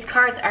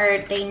cards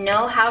they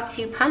know how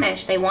to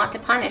punish. They want to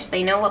punish.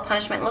 They know what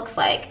punishment looks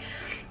like.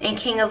 And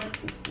King of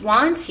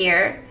Wands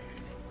here,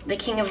 the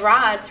King of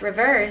Rods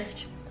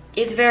reversed,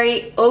 is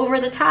very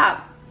over the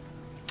top.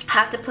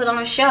 Has to put on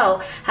a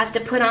show, has to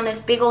put on this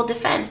big old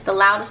defense, the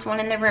loudest one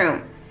in the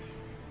room.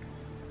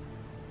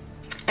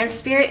 And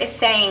Spirit is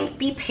saying,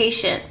 be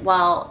patient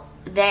while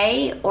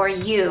they or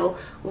you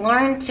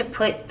learn to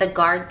put the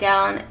guard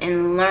down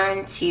and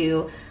learn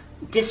to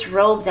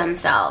disrobe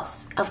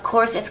themselves. Of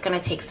course, it's going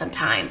to take some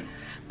time,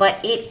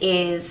 but it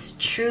is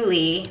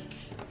truly,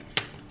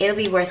 it'll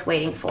be worth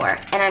waiting for.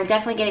 And I'm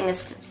definitely getting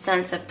this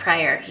sense of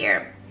prayer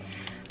here.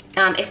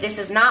 If this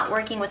is not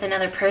working with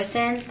another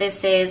person,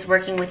 this is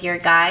working with your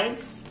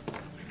guides.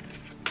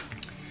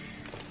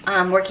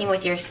 working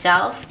with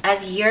yourself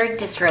as you're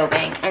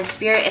disrobing. And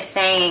Spirit is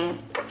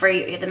saying, for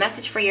you, the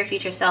message for your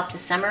future self, to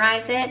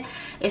summarize it,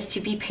 is to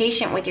be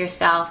patient with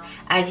yourself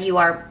as you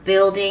are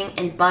building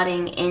and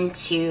budding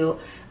into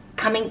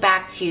coming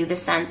back to the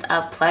sense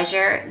of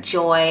pleasure,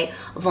 joy,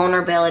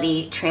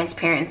 vulnerability,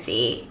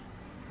 transparency.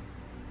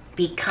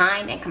 Be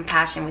kind and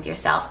compassionate with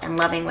yourself and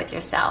loving with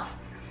yourself.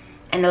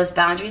 And those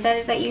boundaries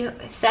that you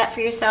set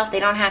for yourself, they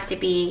don't have to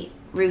be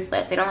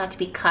ruthless. They don't have to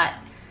be cut,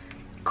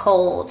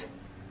 cold.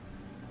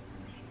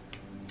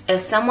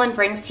 If someone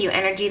brings to you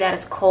energy that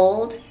is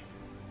cold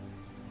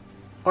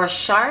or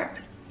sharp,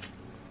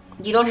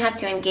 you don't have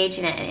to engage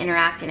in it and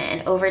interact in it.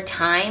 And over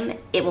time,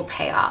 it will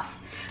pay off.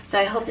 So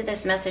I hope that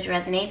this message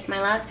resonates,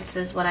 my loves. This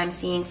is what I'm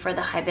seeing for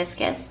the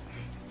hibiscus.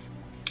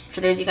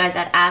 For those of you guys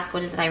that ask,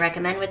 what is it I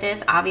recommend with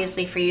this?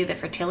 Obviously for you, the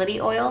fertility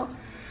oil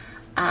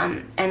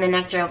and the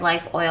nectar of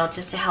life oil,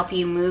 just to help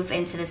you move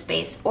into the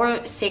space,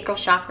 or sacral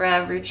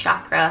chakra, root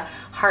chakra,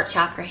 heart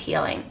chakra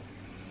healing.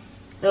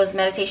 Those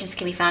meditations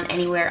can be found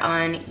anywhere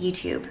on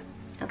YouTube.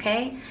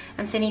 Okay?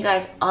 I'm sending you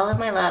guys all of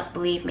my love,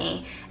 believe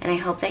me. And I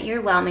hope that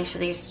you're well. Make sure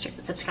that you're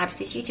subscribed to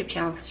this YouTube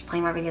channel because there's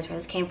plenty more videos where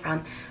this came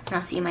from. And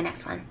I'll see you in my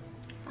next one.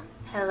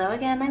 Hello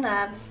again, my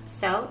loves.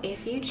 So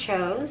if you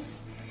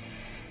chose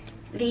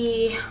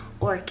the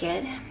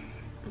orchid,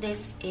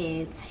 this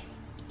is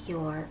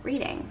your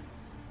reading.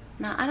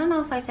 Now, I don't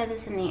know if I said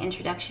this in the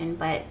introduction,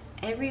 but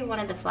every one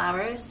of the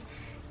flowers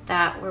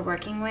that we're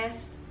working with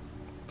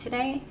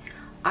today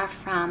are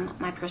from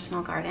my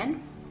personal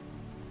garden.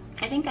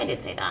 I think I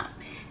did say that.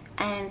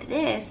 And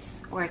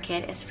this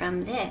orchid is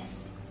from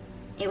this.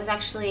 It was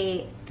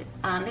actually,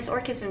 this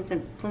orchid's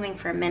been blooming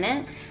for a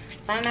minute.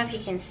 I don't know if you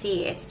can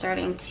see, it's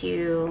starting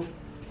to,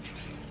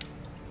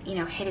 you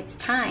know, hit its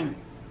time.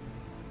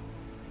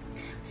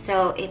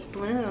 So its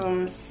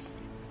blooms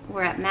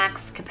were at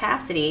max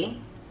capacity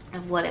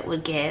of what it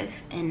would give,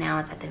 and now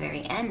it's at the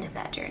very end of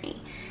that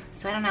journey.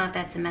 So I don't know if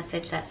that's a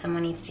message that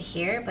someone needs to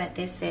hear, but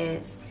this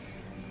is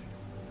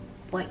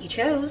what you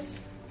chose.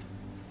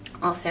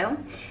 Also,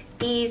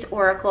 these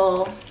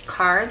oracle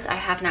cards, I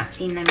have not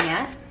seen them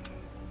yet,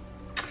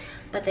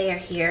 but they are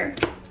here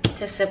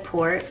to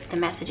support the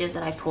messages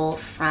that I pull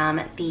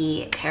from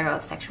the Tarot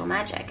of Sexual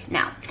Magic.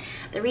 Now,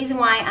 the reason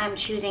why I'm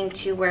choosing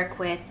to work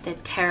with the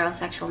Tarot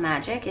Sexual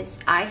Magic is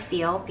I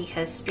feel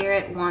because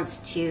Spirit wants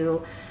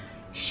to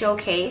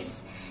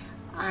showcase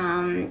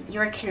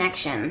your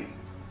connection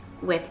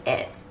with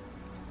it.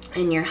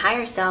 And your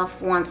higher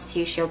self wants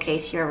to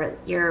showcase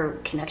your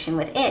connection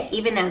with it.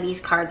 Even though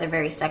these cards are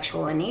very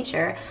sexual in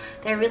nature,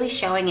 they're really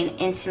showing an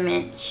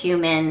intimate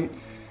human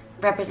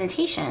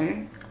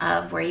representation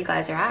of where you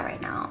guys are at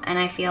right now. And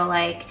I feel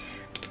like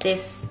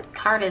this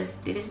card is,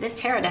 this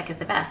tarot deck is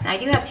the best. Now, I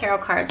do have tarot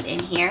cards in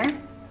here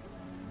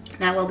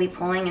that we'll be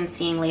pulling and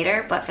seeing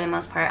later, but for the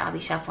most part, I'll be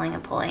shuffling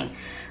and pulling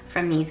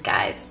from these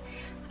guys.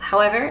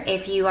 However,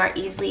 if you are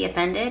easily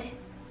offended,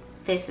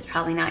 this is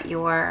probably not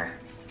your,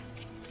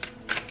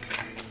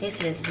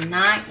 this is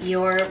not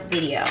your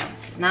video.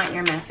 This is not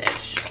your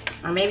message.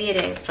 Or maybe it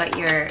is, but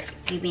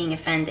you being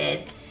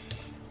offended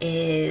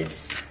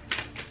is...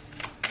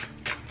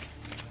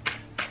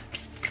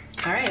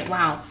 All right,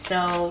 wow.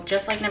 So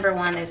just like number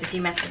one, there's a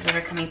few messages that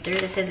are coming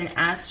through. This isn't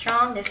as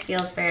strong. This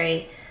feels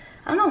very,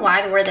 I don't know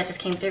why the word that just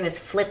came through is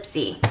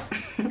flipsy.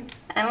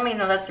 I don't even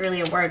know if that's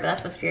really a word, but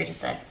that's what Spirit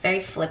just said.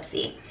 Very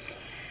flipsy.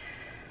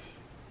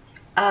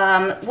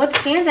 What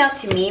stands out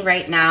to me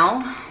right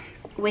now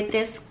with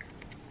this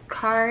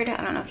card,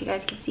 I don't know if you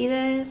guys can see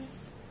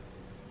this,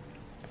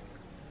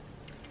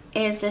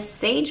 is the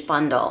Sage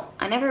Bundle.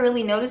 I never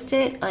really noticed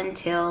it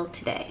until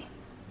today.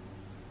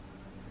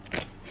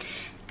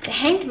 The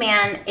Hanged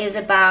Man is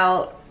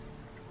about,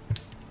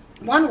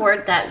 one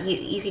word that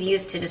you could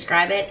use to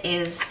describe it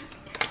is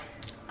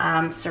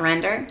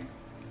surrender.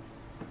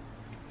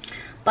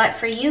 But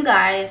for you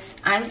guys,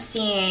 I'm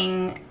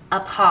seeing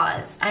a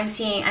pause. I'm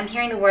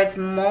hearing the words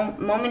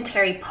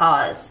momentary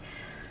pause,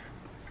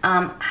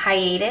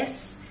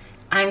 hiatus.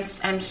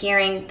 I'm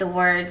hearing the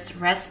words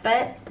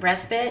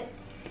respite,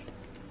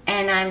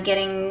 and I'm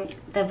getting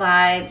the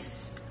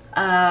vibes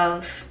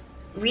of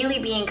really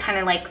being kind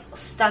of like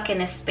stuck in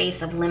this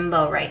space of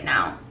limbo right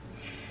now.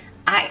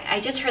 I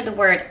just heard the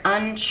word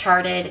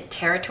uncharted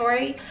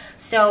territory.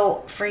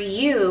 So for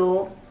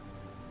you,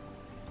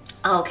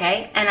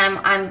 okay, and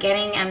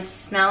I'm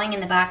smelling in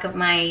the back of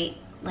my,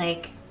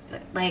 like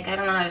I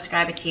don't know how to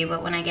describe it to you,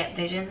 but when I get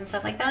visions and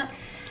stuff like that,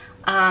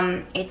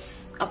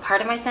 it's a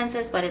part of my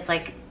senses, but it's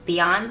like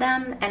beyond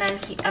them,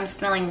 and I'm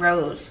smelling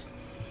rose.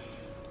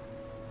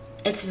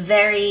 It's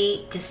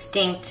very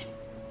distinct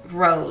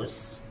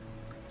rose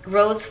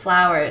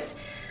flowers.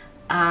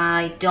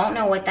 I don't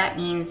know what that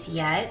means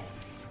yet.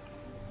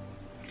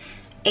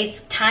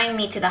 It's tying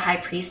me to the High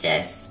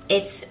Priestess.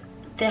 It's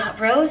the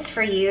rose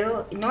for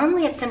you.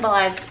 Normally it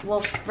symbolizes,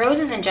 well,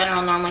 roses in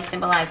general normally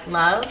symbolize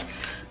love,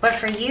 but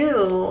for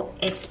you,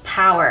 it's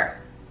power.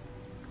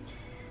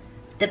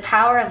 The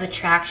power of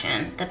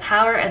attraction, the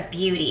power of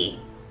beauty.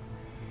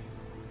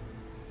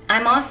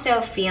 I'm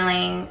also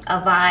feeling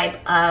a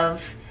vibe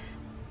of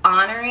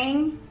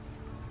honoring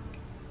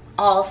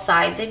all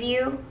sides of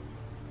you.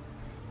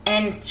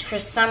 And for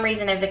some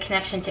reason, there's a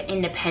connection to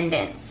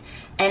independence.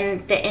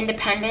 And the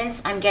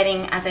independence I'm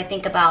getting as I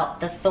think about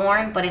the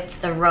thorn, but it's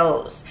the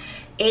rose.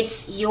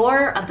 It's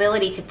your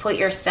ability to put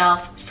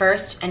yourself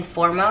first and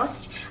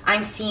foremost.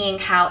 I'm seeing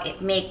how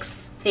it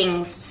makes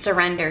things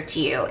surrender to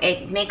you.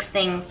 It makes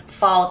things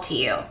fall to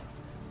you,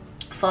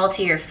 fall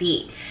to your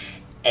feet.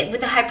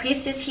 With the High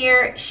Priestess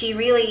here, she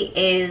really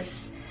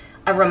is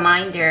a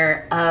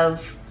reminder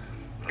of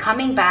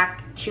coming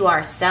back to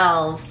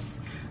ourselves,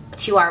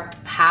 to our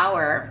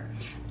power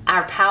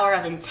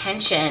of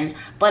intention,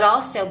 but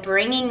also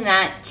bringing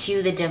that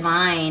to the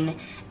divine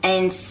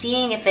and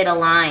seeing if it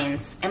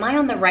aligns. Am I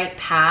on the right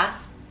path?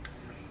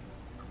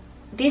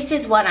 This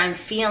is what I'm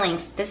feeling.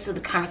 This is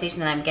the conversation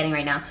that I'm getting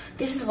right now.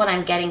 This is what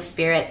I'm getting,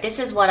 Spirit. This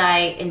is what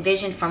I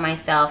envision for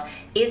myself.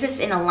 Is this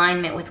in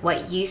alignment with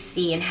what you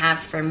see and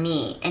have for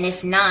me? And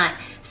if not,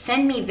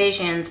 send me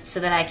visions so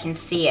that I can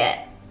see it.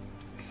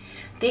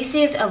 This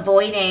is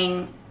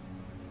avoiding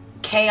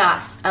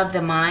chaos of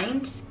the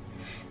mind.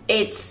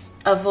 It's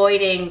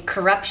avoiding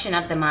corruption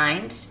of the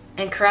mind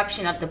and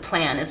corruption of the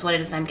plan is what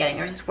it is I'm getting.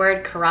 There's this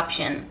word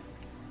corruption.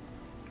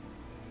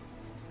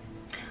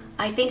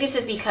 I think this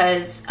is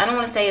because, I don't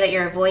want to say that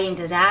you're avoiding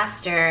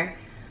disaster,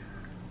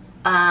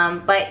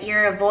 but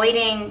you're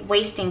avoiding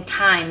wasting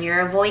time.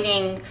 You're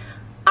avoiding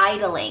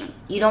idling.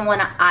 You don't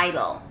want to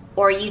idle.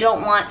 Or you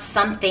don't want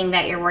something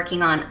that you're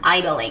working on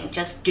idling.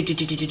 Just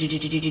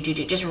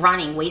just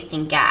running,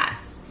 wasting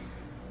gas.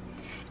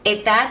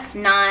 If that's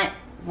not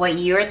what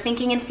you're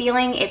thinking and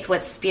feeling, it's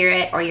what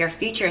Spirit or your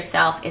future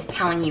self is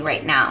telling you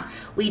right now.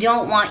 We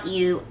don't want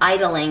you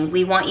idling.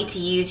 We want you to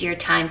use your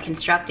time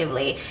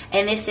constructively.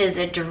 And this is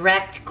a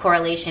direct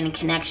correlation and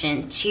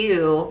connection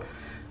to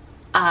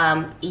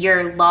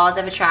your laws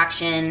of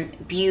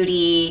attraction,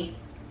 beauty,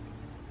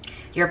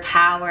 your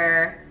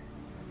power.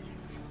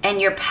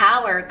 And your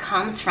power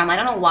comes from, I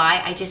don't know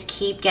why, I just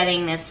keep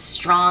getting this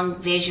strong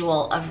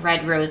visual of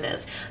red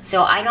roses.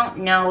 So I don't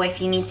know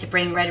if you need to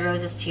bring red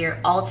roses to your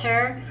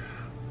altar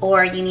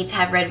or you need to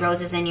have red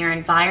roses in your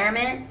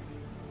environment.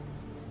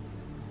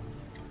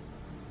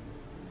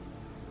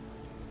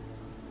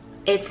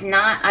 It's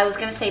not, I was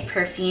gonna say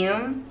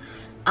perfume,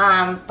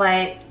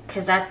 but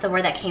because that's the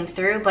word that came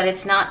through, but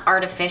it's not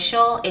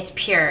artificial, it's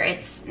pure.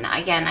 It's,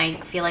 again, I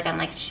feel like I'm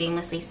like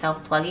shamelessly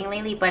self-plugging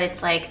lately, but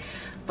it's like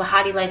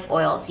Bahati Life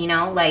oils, you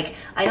know, like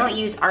I don't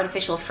use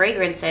artificial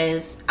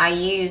fragrances, I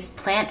use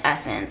plant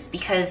essence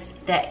because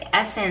the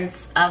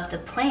essence of the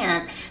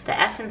plant, the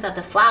essence of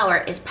the flower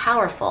is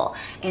powerful.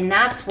 And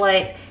that's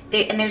what,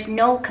 and there's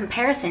no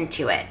comparison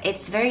to it.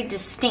 It's very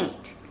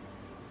distinct.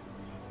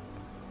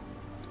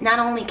 Not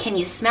only can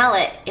you smell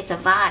it, it's a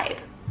vibe.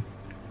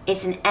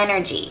 It's an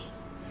energy.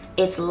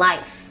 It's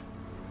life.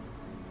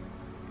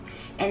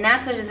 And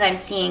that's what it is I'm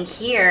seeing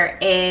here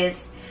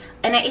is,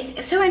 and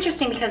it's so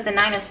interesting because the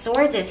Nine of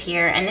Swords is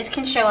here, and this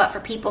can show up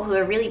for people who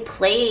are really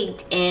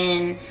plagued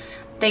in,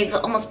 they've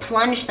almost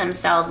plunged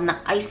themselves in the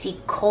icy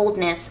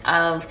coldness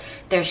of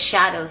their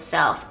shadow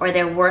self or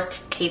their worst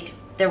case,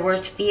 their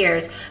worst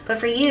fears. But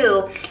for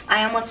you,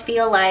 I almost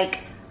feel like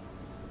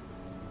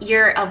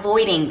you're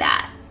avoiding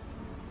that.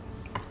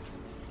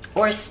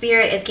 Or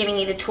Spirit is giving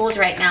you the tools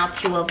right now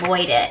to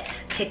avoid it,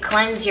 to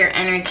cleanse your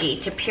energy,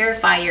 to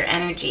purify your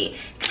energy.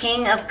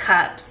 King of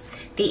Cups,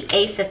 the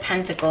Ace of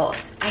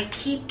Pentacles. I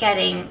keep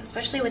getting,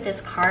 especially with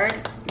this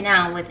card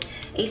now, with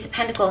Ace of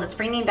Pentacles, it's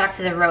bringing me back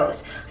to the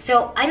Rose.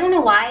 So I don't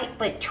know why,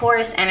 but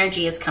Taurus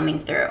energy is coming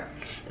through.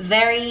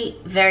 Very,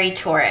 very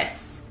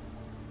Taurus.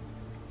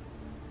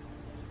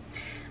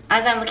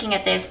 As I'm looking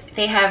at this,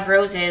 they have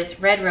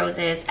roses, red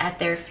roses at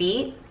their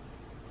feet.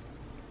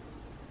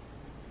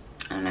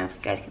 I don't know if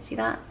you guys can see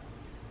that.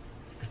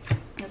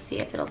 Let's see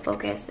if it'll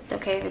focus. It's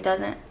okay if it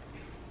doesn't.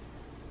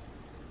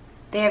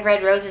 They have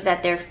red roses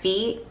at their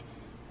feet,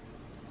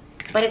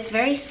 but it's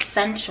very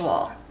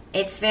sensual.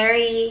 It's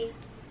very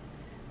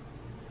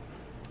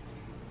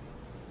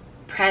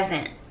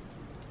present.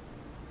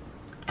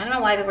 I don't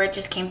know why the word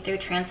just came through,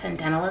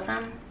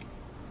 transcendentalism.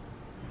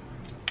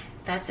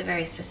 That's a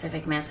very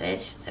specific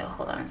message, so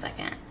hold on a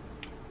second.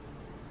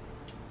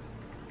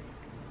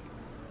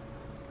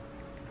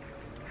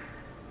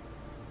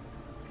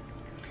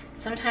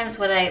 Sometimes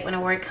when a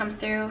word comes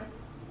through,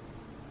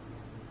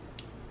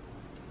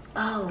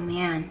 oh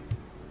man,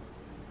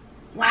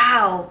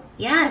 wow,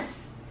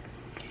 yes.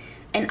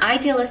 An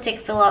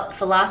idealistic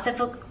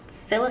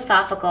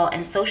philosophical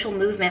and social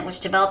movement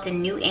which developed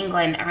in New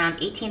England around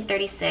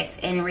 1836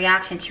 in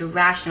reaction to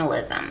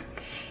rationalism,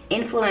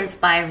 influenced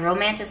by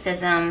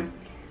Romanticism,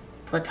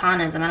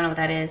 Platonism, I don't know what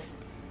that is,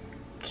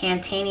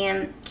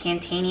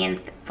 Kantian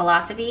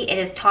philosophy. It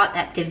is taught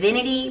that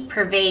divinity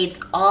pervades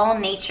all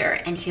nature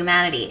and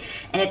humanity,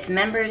 and its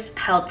members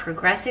held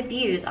progressive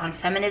views on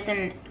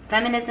feminism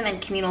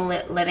and communal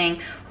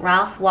living.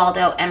 Ralph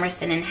Waldo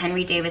Emerson and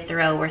Henry David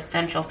Thoreau were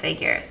central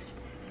figures.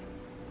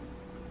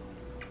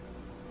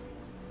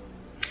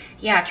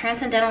 Yeah,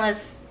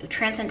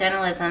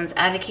 transcendentalisms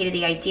advocated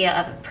the idea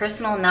of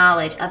personal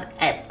knowledge of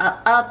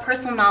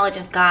personal knowledge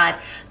of God,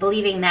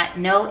 believing that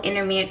no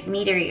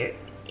intermediary,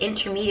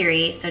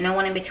 so no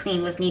one in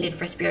between, was needed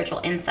for spiritual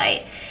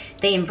insight.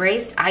 They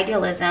embraced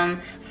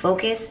idealism,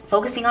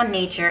 focusing on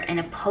nature and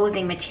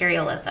opposing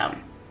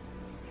materialism.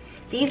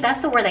 That's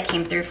the word that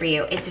came through for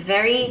you. It's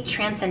very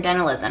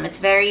transcendentalism. It's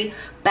very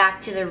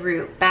back to the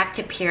root, back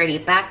to purity,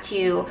 back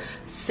to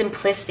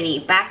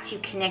simplicity, back to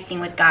connecting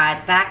with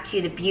God, back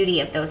to the beauty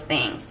of those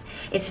things.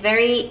 It's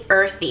very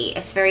earthy.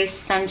 It's very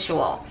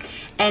sensual.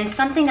 And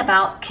something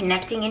about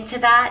connecting into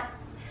that,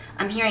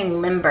 I'm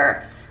hearing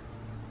limber.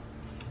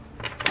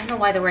 I don't know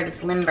why the word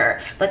is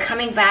limber, but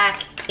coming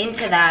back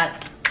into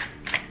that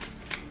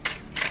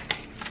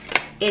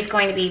is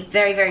going to be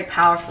very, very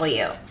powerful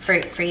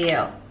for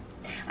you.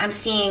 I'm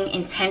seeing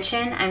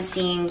intention, I'm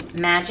seeing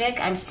magic,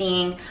 I'm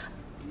seeing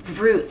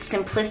root,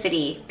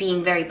 simplicity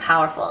being very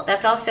powerful.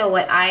 That's also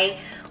what I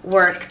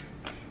work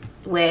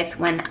with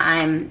when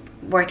I'm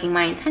working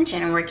my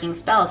intention and working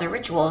spells or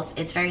rituals.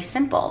 It's very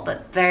simple,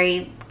 but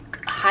very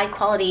high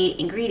quality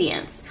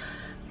ingredients.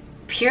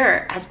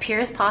 Pure as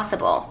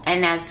possible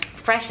and as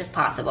fresh as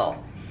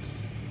possible.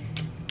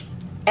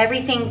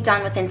 Everything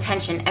done with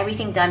intention,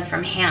 everything done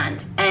from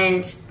hand.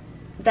 And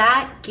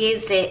that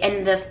gives it,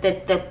 and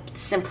the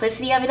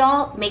simplicity of it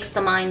all makes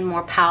the mind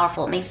more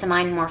powerful, it makes the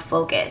mind more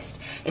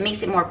focused, it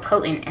makes it more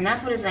potent. And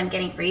that's what it is I'm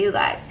getting for you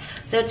guys.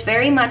 So it's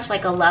very much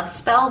like a love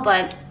spell,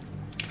 but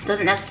it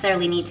doesn't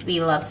necessarily need to be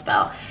a love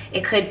spell.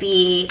 It could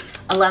be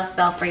a love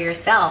spell for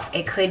yourself.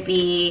 It could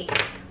be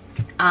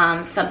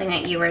something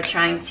that you were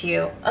trying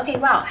to, okay,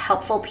 wow,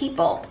 helpful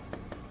people.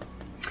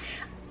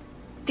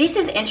 This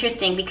is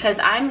interesting because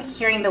I'm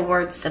hearing the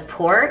word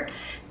support.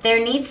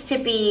 There needs to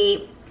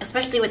be,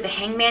 especially with the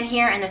Hangman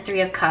here and the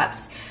Three of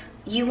Cups,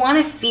 you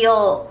want to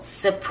feel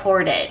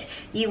supported.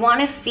 You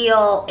want to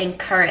feel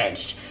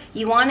encouraged.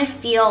 You want to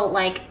feel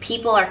like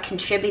people are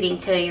contributing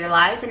to your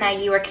lives and that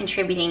you are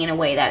contributing in a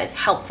way that is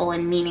helpful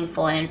and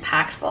meaningful and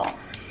impactful.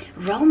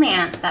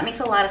 Romance, that makes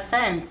a lot of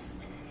sense.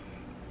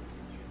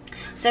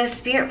 So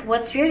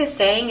what Spirit is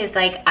saying is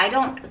like,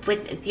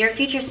 with your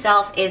future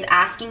self is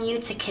asking you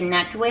to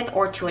connect with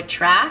or to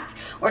attract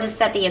or to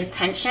set the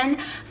intention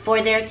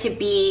for there to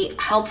be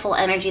helpful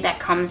energy that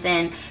comes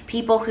in.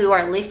 People who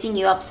are lifting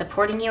you up,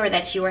 supporting you, or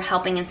that you are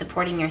helping and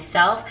supporting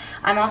yourself.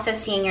 I'm also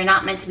seeing you're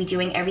not meant to be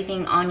doing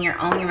everything on your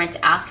own. You're meant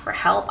to ask for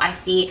help. I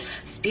see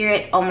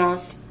Spirit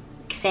almost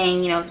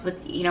saying,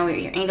 with your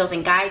angels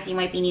and guides, you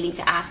might be needing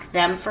to ask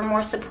them for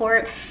more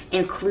support,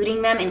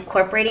 including them,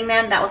 incorporating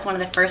them. That was one of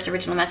the first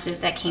original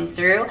messages that came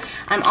through.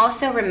 I'm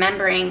also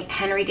remembering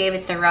Henry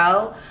David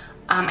Thoreau.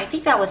 I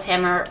think that was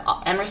him or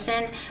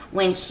Emerson,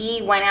 when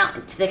he went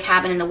out to the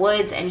cabin in the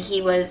woods, and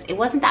it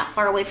wasn't that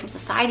far away from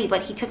society,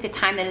 but he took the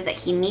time that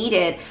he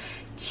needed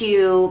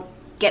to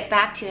get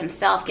back to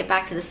himself, get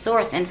back to the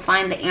source, and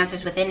find the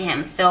answers within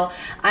him. So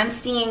I'm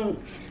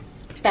seeing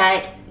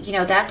that,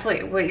 that's what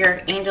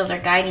your angels are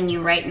guiding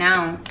you right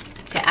now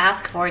to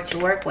ask for, to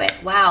work with.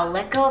 Wow,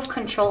 let go of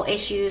control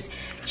issues,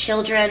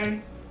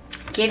 children,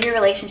 give your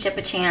relationship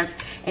a chance,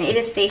 and it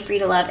is safe for you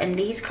to love. And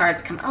these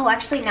cards come, oh,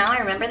 actually now I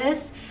remember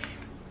this.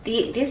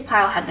 This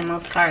pile had the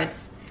most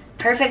cards.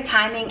 Perfect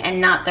timing and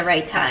not the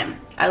right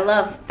time. I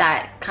love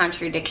that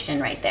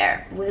contradiction right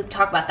there. We'll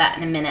talk about that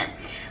in a minute.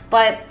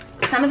 But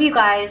some of you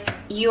guys,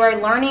 you are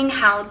learning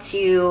how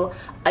to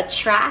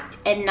attract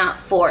and not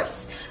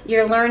force.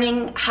 You're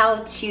learning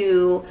how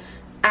to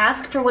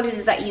ask for what it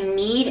is that you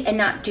need and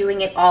not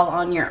doing it all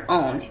on your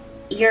own.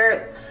 So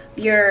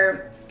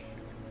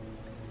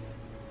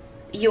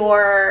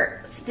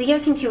the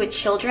other thing too with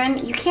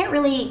children, you can't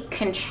really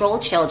control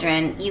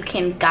children. You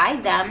can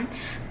guide them,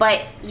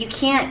 but you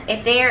can't,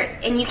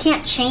 you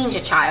can't change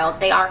a child.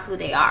 They are who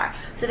they are.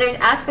 So there's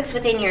aspects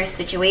within your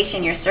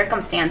situation, your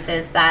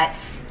circumstances, that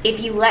if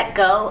you let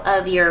go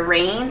of your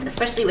reins,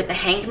 especially with the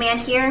Hanged Man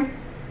here,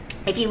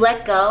 if you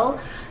let go,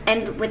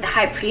 and with the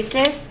High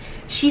Priestess,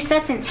 she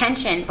sets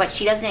intention, but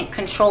she doesn't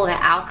control the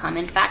outcome.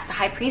 In fact, the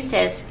High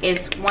Priestess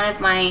is one of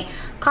my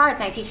cards,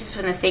 and I teach this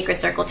from the Sacred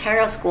Circle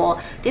Tarot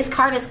School. This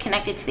card is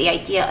connected to the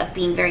idea of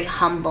being very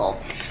humble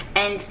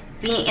and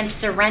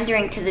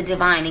surrendering to the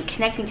divine and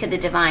connecting to the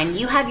divine.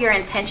 You have your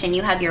intention,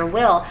 you have your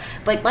will,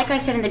 but like I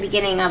said in the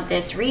beginning of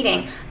this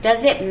reading,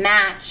 does it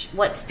match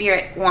what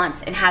Spirit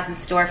wants and has in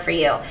store for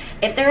you?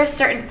 If there are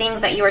certain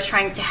things that you are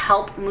trying to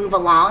help move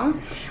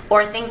along,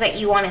 or things that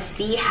you want to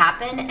see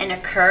happen and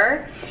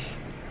occur,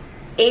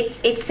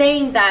 it's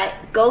saying that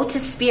go to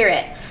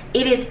Spirit.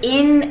 It is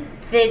in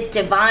the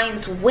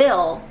divine's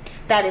will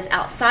that is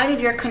outside of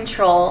your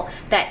control,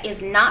 that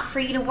is not for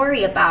you to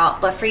worry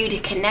about, but for you to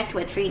connect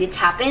with, for you to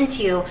tap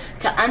into,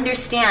 to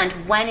understand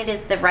when it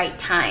is the right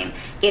time.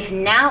 If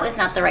now is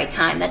not the right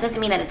time, that doesn't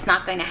mean that it's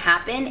not going to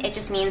happen. It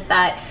just means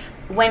that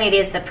when it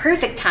is the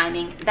perfect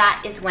timing,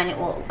 that is when it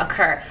will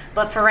occur.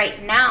 But for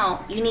right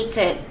now, you need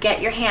to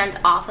get your hands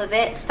off of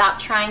it. Stop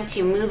trying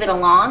to move it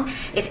along.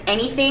 If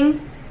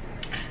anything,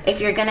 If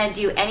you're gonna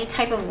do any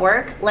type of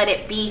work, let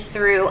it be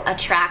through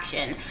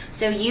attraction.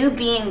 So you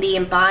being the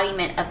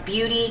embodiment of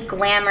beauty,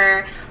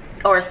 glamour,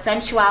 or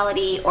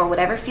sensuality, or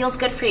whatever feels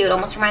good for you. It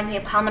almost reminds me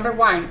of pile number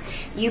 1.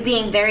 You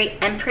being very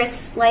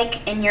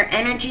Empress-like in your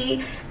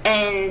energy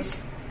and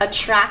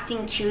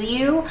attracting to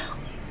you,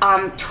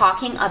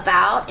 talking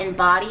about,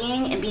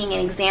 embodying, and being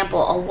an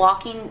example, a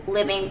walking,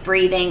 living,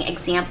 breathing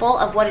example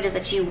of what it is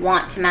that you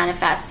want to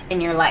manifest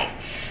in your life.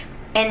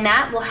 And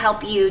that will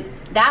help you,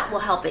 that will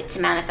help it to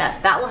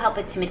manifest, that will help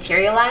it to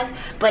materialize,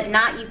 but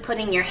not you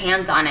putting your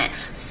hands on it.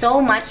 So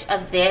much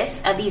of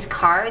these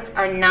cards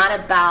are not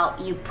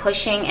about you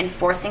pushing and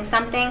forcing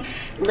something.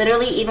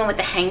 Literally, even with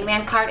the Hanged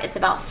Man card, it's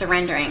about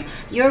surrendering.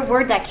 Your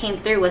word that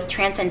came through was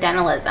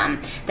transcendentalism.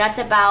 That's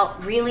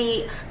about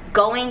really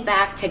going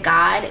back to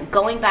God,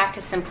 going back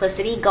to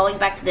simplicity, going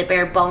back to the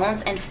bare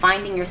bones, and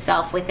finding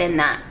yourself within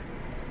that.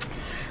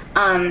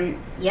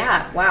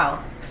 Yeah,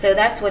 wow. So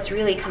that's what's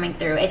really coming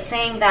through. It's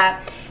saying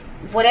that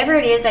whatever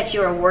it is that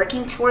you are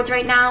working towards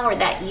right now, or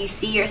that you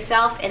see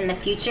yourself in the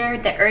future,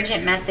 the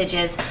urgent message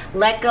is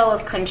let go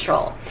of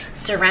control.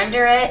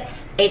 Surrender it.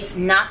 It's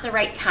not the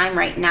right time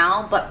right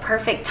now, but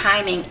perfect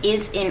timing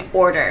is in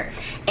order.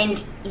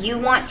 And you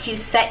want to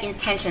set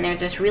intention. There's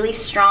this really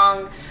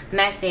strong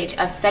message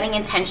of setting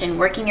intention,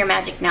 working your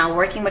magic now,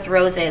 working with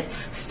roses,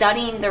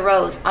 studying the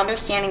rose,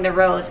 understanding the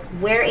rose,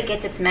 where it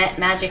gets its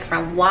magic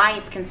from, why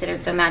it's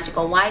considered so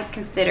magical, why it's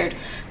considered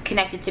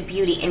connected to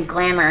beauty and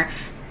glamour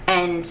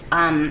and,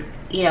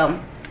 you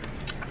know,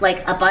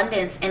 like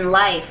abundance in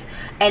life,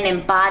 and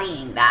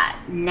embodying that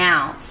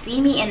now.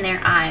 See me in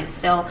their eyes.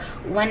 So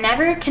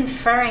whenever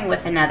conferring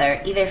with another,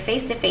 either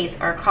face to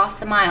face or across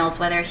the miles,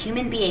 whether a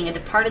human being, a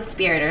departed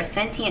spirit, or a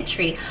sentient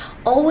tree,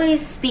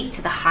 always speak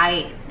to the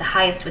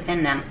highest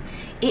within them.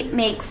 It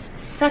makes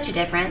such a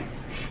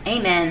difference.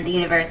 Amen, the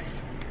universe.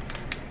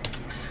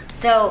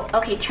 So,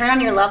 okay, turn on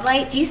your love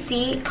light. Do you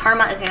see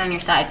karma is on your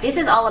side? This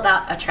is all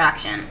about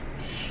attraction.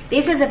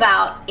 This is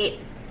about it.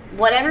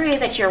 Whatever it is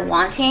that you're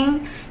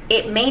wanting,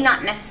 it may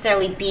not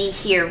necessarily be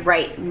here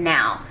right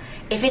now.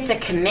 If it's a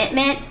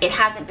commitment, it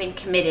hasn't been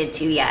committed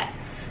to yet.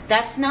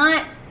 That's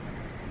not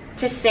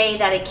to say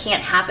that it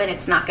can't happen,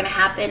 it's not going to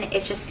happen.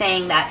 It's just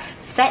saying that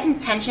set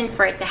intention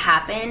for it to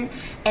happen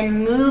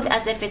and move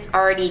as if it's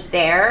already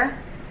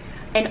there,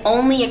 and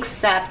only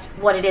accept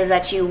what it is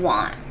that you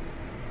want,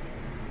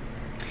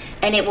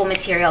 and it will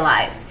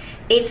materialize.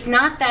 It's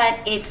not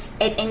that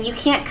and you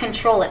can't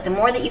control it. The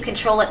more that you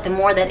control it, the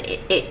more that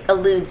it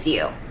eludes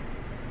you.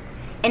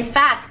 In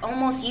fact,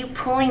 almost you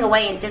pulling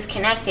away and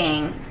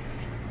disconnecting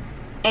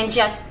and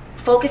just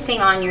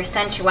focusing on your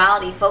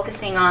sensuality,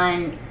 focusing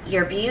on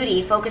your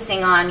beauty,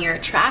 focusing on your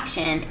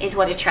attraction is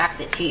what attracts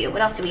it to you.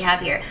 What else do we have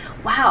here?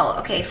 Wow,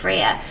 okay,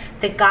 Freya,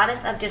 the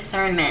goddess of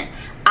discernment.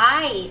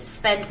 I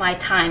spend my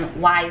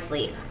time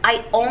wisely.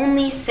 I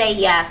only say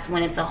yes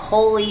when it's a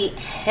holy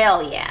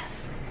hell yes.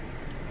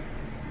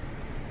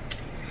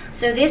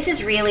 So this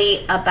is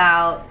really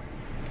about,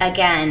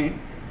 again,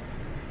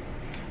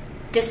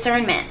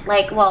 discernment.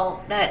 Like,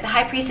 well, the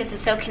High Priestess is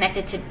so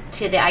connected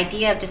to the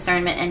idea of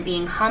discernment and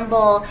being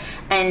humble,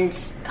 and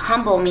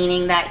humble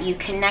meaning that you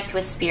connect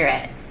with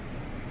spirit.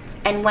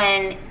 And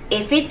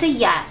if it's a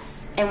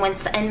yes, and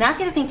that's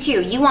the other thing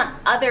too, you want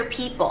other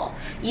people,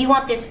 you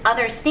want this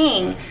other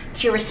thing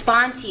to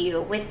respond to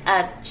you with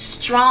a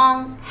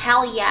strong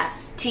hell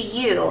yes to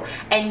you,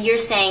 and you're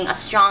saying a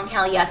strong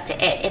hell yes to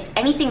it. If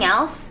anything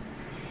else,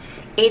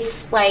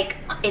 it's like,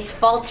 it's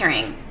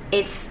faltering,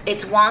 it's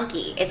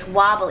wonky, it's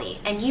wobbly,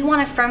 and you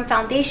want a firm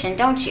foundation,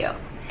 don't you?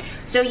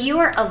 So you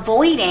are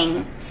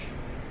avoiding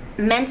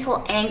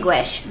mental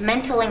anguish,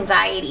 mental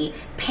anxiety,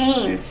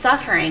 pain,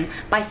 suffering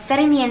by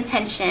setting the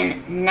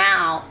intention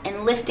now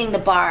and lifting the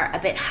bar a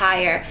bit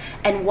higher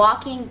and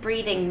walking,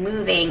 breathing,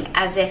 moving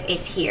as if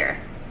it's here.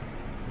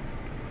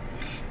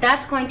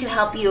 That's going to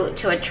help you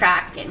to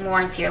attract, get more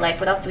into your life.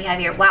 What else do we have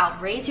here? Wow,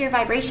 raise your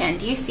vibration.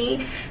 Do you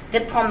see the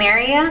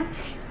Plumeria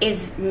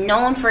is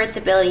known for its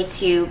ability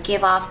to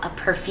give off a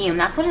perfume.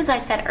 That's what, as I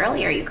said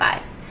earlier, you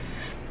guys.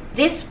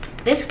 This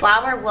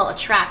flower will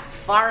attract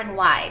far and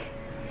wide.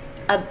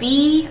 A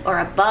bee or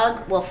a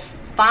bug will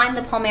find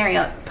the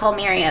Plumeria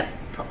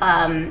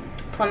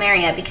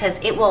because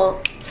it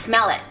will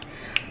smell it.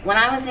 When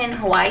I was in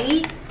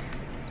Hawaii,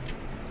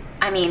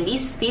 I mean,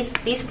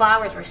 these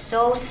flowers were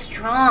so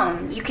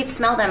strong. You could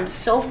smell them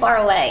so far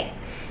away,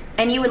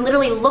 and you would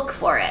literally look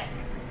for it.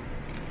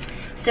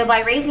 So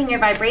by raising your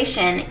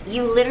vibration,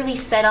 you literally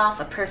set off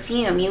a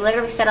perfume. You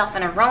literally set off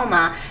an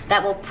aroma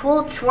that will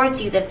pull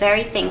towards you the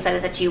very things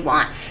that you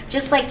want.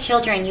 Just like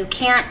children, you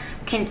can't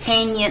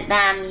contain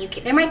them.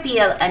 There might be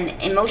an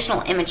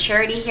emotional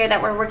immaturity here that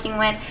we're working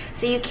with.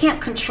 So you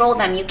can't control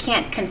them. You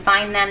can't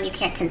confine them. You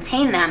can't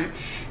contain them.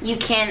 You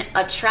can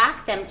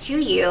attract them to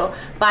you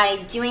by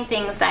doing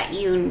things that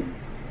you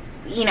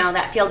know,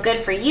 that feel good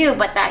for you,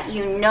 but that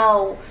you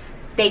know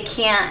they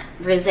can't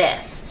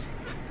resist.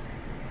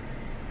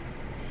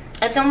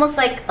 It's almost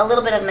like a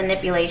little bit of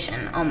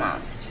manipulation,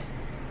 almost.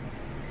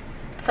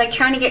 It's like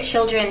trying to get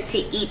children to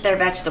eat their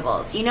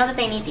vegetables. You know that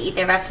they need to eat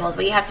their vegetables,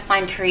 but you have to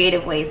find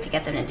creative ways to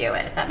get them to do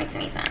it, if that makes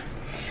any sense.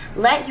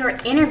 Let your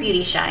inner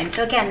beauty shine.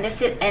 So again,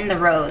 this is in the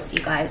rose,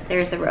 you guys.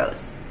 There's the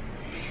rose.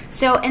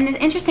 So, and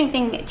the interesting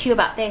thing too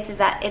about this is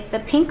that it's the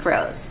pink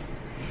rose.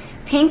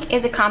 Pink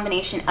is a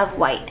combination of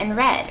white and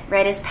red.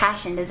 Red is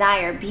passion,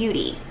 desire,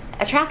 beauty,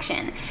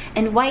 attraction.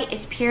 And white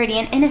is purity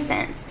and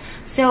innocence.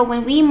 So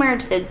when we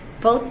merge the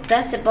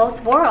best of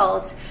both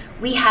worlds,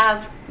 we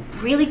have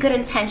really good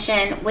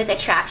intention with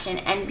attraction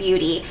and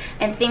beauty,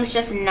 and things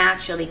just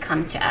naturally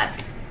come to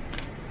us.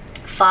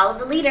 Follow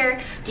the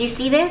leader. Do you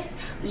see this?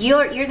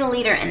 You're the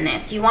leader in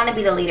this. You want to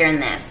be the leader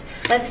in this.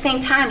 But at the same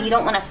time, you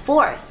don't want to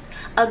force.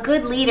 A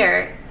good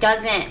leader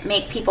doesn't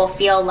make people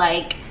feel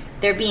like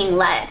they're being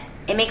led.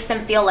 It makes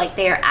them feel like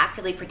they are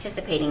actively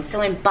participating.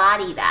 So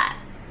embody that.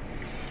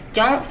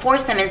 Don't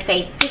force them and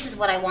say, this is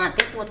what I want,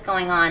 this is what's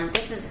going on,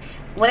 this is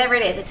whatever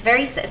it is. It's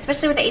very,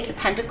 especially with the Ace of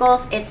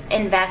Pentacles, it's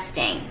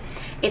investing.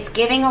 It's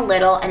giving a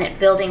little and it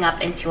building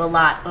up into a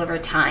lot over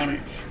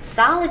time.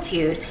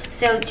 Solitude.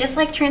 So just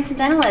like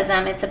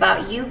Transcendentalism, it's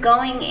about you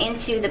going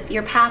into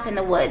your path in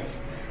the woods.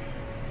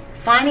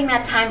 Finding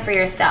that time for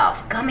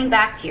yourself. Coming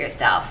back to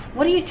yourself.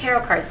 What are your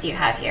tarot cards do you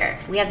have here?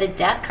 We have the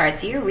Death card,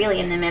 so you're really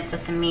in the midst of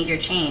some major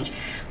change.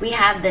 We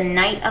have the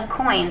Knight of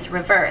Coins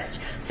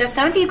reversed. So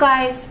some of you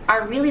guys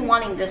are really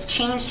wanting this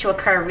change to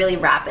occur really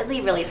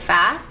rapidly, really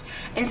fast.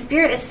 And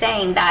Spirit is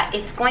saying that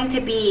it's going to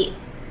be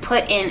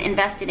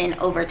invested in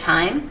over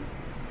time.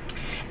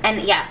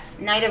 And yes,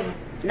 Knight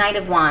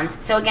of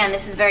Wands. So again,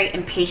 this is very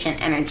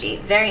impatient energy.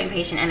 Very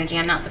impatient energy.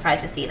 I'm not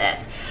surprised to see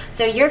this.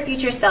 So your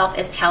future self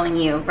is telling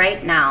you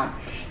right now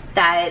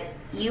that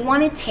you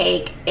want to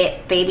take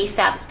it baby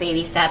steps,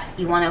 baby steps.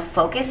 You want to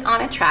focus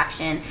on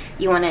attraction.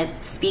 You want to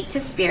speak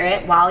to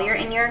Spirit while you're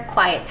in your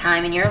quiet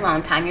time, in your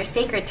alone time, your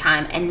sacred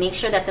time, and make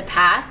sure that the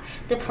path,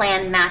 the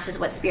plan matches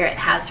what Spirit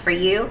has for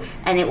you,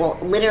 and it will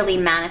literally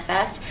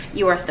manifest.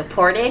 You are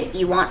supported,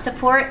 you want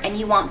support, and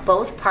you want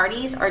both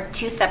parties, or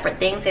two separate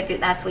things if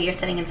that's what you're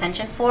setting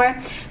intention for,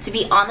 to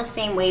be on the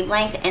same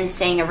wavelength and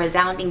saying a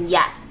resounding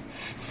yes.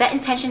 Set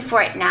intention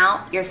for it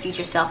now. Your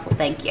future self will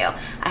thank you.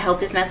 I hope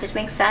this message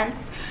makes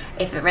sense.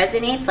 If it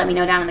resonates, let me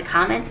know down in the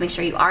comments. Make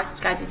sure you are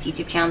subscribed to this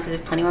YouTube channel because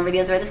there's plenty more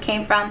videos where this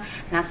came from.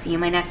 And I'll see you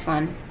in my next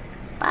one.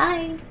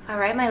 Bye. All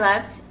right, my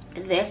loves.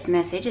 This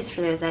message is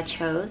for those that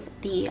chose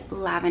the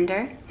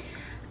lavender.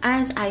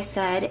 As I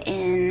said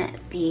in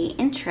the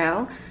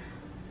intro,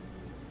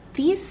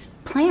 these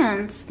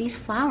plants, these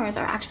flowers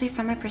are actually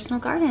from my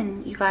personal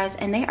garden, you guys,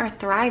 and they are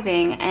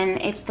thriving.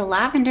 And it's the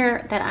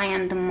lavender that I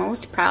am the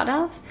most proud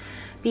of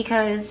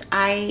because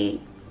to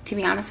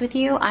be honest with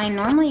you, I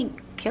normally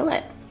kill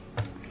it.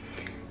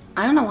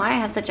 I don't know why I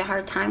have such a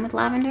hard time with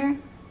lavender,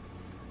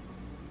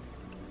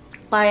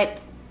 but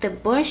the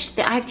bush,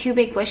 I have two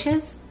big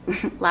bushes,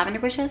 lavender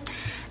bushes,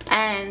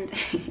 and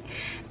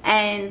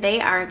they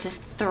are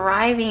just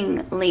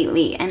thriving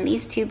lately. And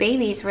these two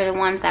babies were the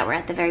ones that were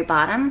at the very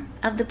bottom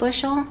of the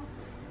bushel,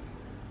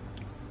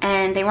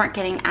 and they weren't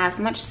getting as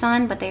much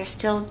sun, but they're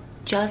still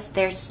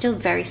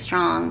very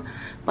strong.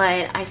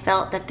 But I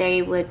felt that they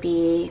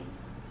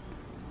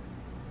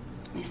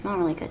smell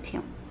really good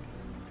too.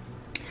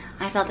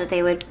 I felt that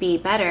they would be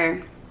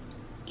better,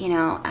 you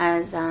know,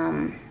 as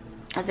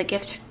a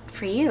gift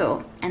for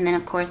you. And then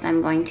of course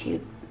I'm going to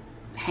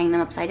hang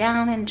them upside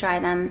down and dry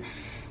them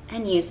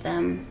and use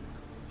them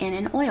in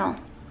an oil.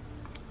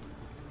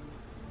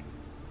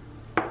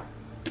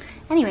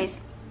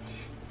 Anyways,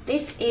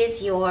 this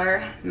is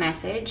your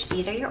message.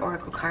 These are your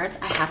oracle cards.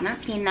 I have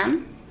not seen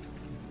them,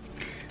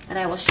 but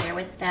I will share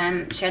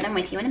them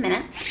with you in a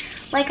minute.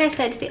 Like I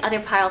said to the other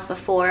piles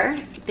before,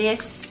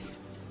 this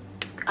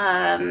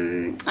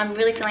I'm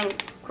really feeling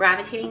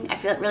gravitating.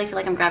 Really feel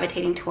like I'm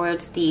gravitating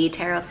towards the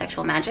Tarot of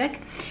Sexual Magic.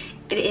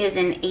 It is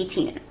an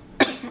 18.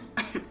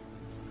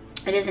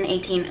 It is an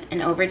 18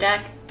 and over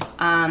deck.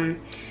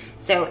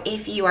 So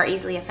if you are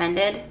easily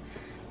offended,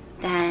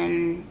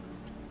 then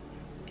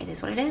it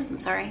is what it is. I'm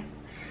sorry.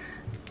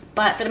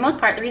 But for the most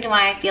part, the reason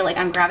why I feel like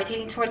I'm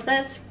gravitating towards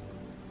this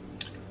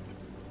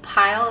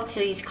pile to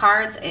these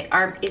cards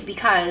is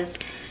because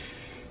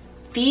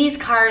these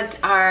cards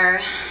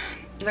are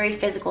very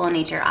physical in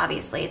nature.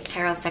 Obviously it's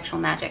Tarot of Sexual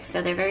Magic,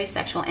 so they're very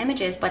sexual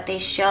images, but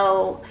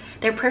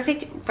they're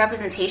perfect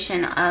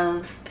representation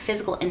of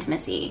physical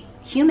intimacy,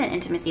 human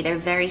intimacy. They're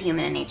very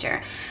human in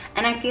nature,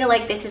 and I feel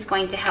like this is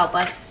going to help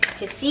us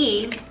to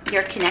see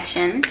your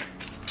connection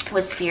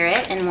with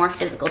Spirit in more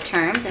physical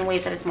terms, in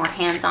ways that is more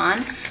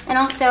hands-on, and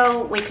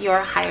also with your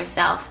higher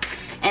self.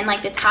 And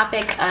like the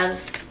topic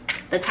of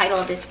the title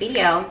of this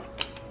video,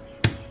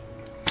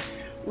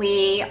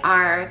 we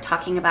are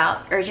talking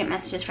about urgent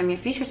messages from your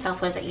future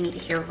self. What is that you need to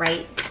hear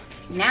right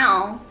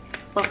now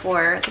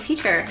before the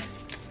future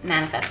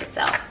manifests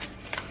itself?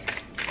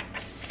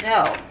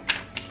 So,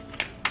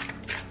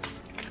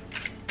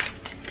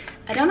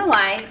 I don't know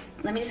why.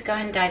 Let me just go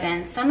ahead and dive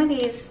in. Some of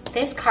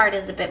this card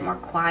is a bit more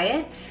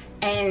quiet,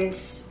 and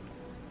this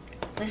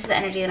is the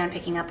energy that I'm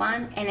picking up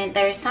on. And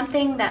there's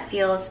something that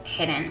feels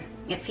hidden.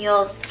 It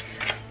feels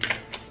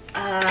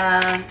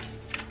I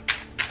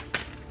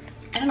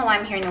don't know why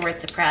I'm hearing the word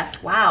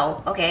suppress.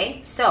 Wow.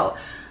 Okay. So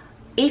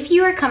if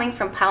you are coming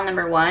from pile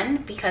number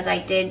 1, because I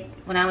did,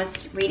 when I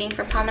was reading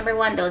for pile number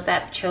 1, those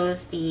that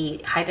chose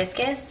the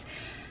Hibiscus,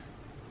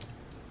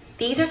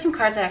 these are some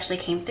cards that actually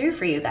came through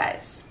for you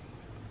guys.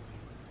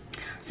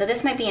 So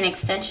this might be an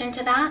extension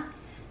to that.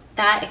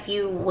 That if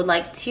you would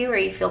like to, or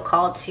you feel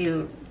called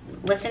to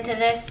listen to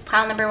this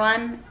pile number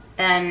 1,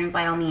 then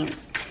by all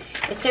means.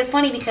 It's so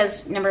funny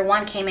because number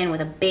 1 came in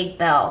with a big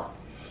bell.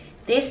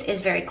 This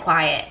is very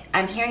quiet.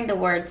 I'm hearing the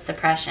word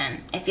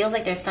suppression. It feels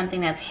like there's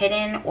something that's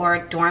hidden or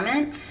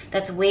dormant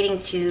that's waiting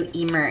to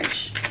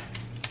emerge.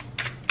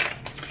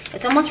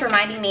 It's almost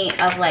reminding me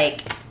of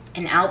like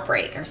an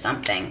outbreak or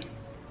something.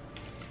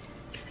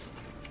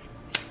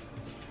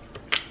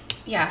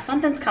 Yeah,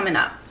 something's coming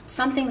up.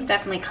 Something's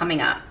definitely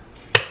coming up.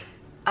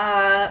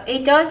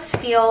 It does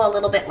feel a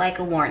little bit like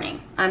a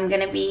warning. I'm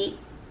gonna be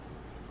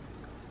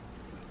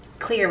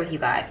clear with you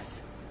guys.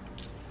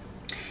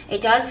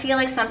 It does feel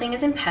like something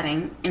is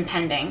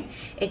impending.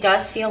 It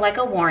does feel like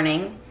a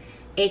warning.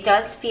 It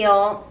does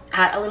feel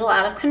a little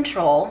out of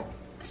control,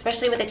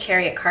 especially with the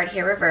Chariot card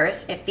here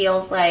reversed. It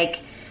feels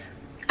like,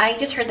 I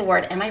just heard the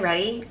word, am I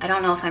ready? I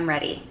don't know if I'm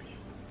ready.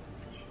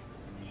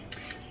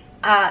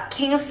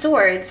 King of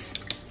Swords,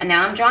 and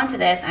now I'm drawn to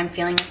this. I'm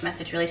feeling this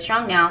message really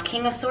strong now.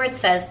 King of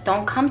Swords says,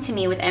 don't come to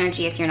me with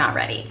energy if you're not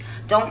ready.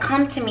 Don't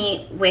come to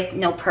me with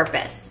no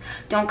purpose.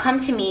 Don't come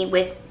to me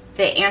with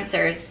the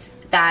answers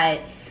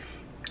that,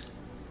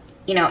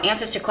 you know,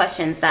 answers to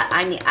questions that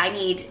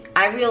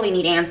I really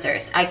need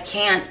answers. I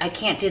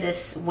can't do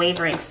this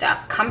wavering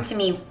stuff. Come to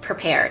me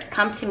prepared.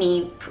 Come to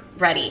me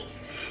ready.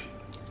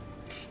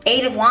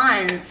 8 of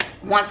Wands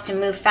wants to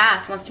move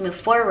fast, wants to move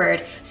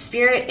forward.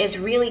 Spirit is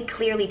really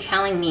clearly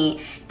telling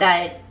me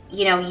that,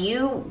 you know,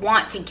 you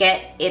want to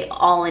get it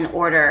all in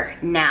order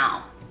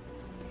now.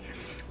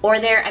 Or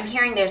I'm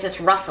hearing there's this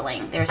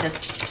rustling. There's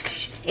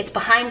this, it's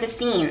behind the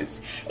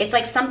scenes. It's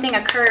like something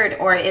occurred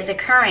or is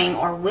occurring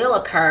or will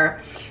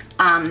occur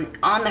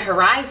on the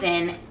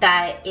horizon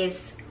that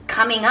is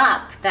coming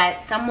up,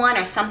 that someone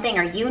or something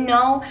or you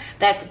know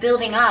that's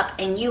building up,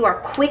 and you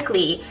are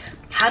quickly,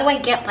 how do I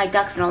get my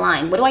ducks in a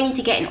line? What do I need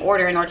to get in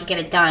order to get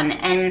it done?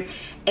 And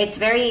it's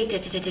very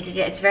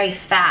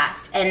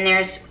fast, and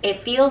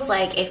it feels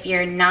like if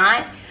you're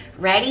not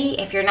ready,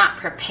 if you're not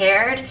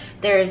prepared,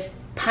 there's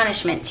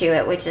punishment to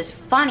it, which is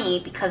funny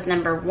because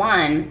number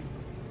 1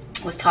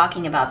 was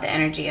talking about the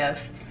energy of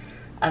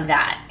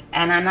that.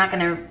 And I'm not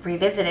going to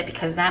revisit it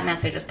because that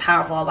message was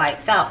powerful all by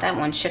itself. That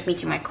one shook me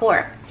to my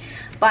core.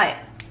 But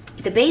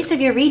the base of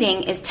your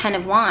reading is 10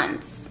 of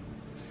Wands.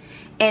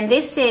 And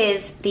this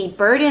is the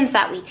burdens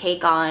that we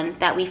take on,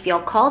 that we feel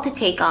called to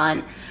take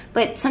on.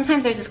 But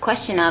sometimes there's this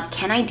question of,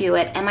 can I do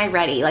it? Am I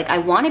ready? Like, I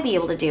want to be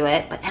able to do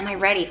it, but am I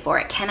ready for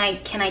it? Can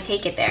I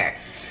take it there?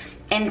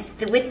 And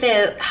with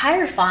the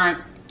Hierophant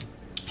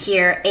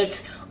here,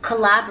 it's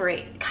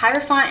collaborate.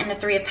 Hierophant and the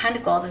 3 of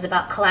Pentacles is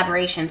about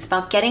collaboration. It's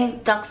about getting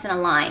ducks in a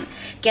line,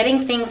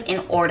 getting things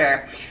in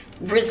order,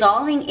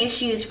 resolving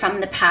issues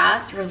from the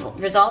past,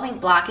 resolving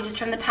blockages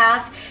from the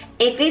past.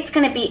 If it's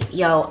gonna be,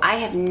 yo, I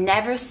have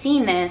never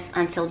seen this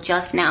until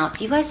just now.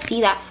 Do you guys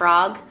see that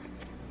frog?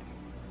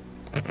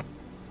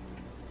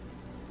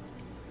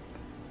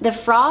 The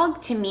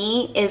frog to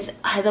me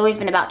has always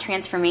been about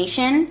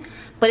transformation,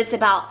 but it's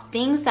about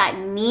things that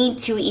need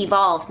to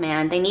evolve,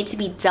 man. They need to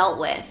be dealt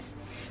with.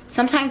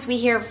 Sometimes we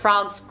hear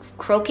frogs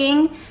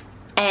croaking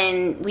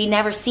and we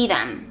never see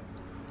them,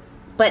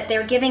 but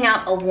they're giving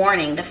out a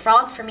warning. The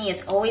frog for me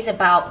is always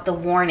about the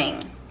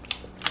warning.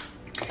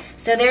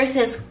 So there's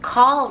this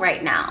call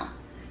right now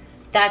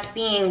that's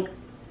being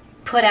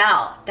put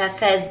out that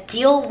says,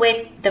 deal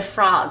with the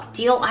frog.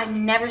 I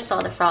never saw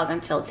the frog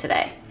until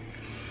today.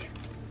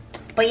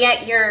 But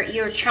yet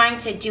you're trying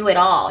to do it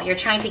all. You're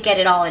trying to get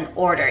it all in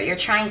order. You're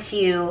trying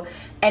to,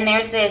 and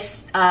there's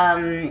this,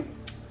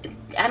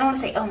 I don't want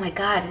to say, oh my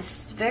God,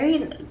 this is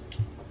very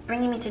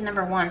bringing me to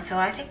number 1. So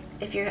I think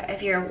if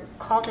you're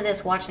called to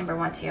this, watch number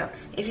 1 too,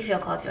 if you feel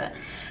called to it.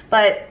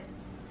 But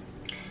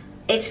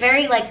it's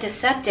very like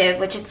deceptive,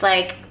 which it's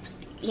like,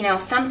 you know,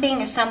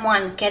 something or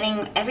someone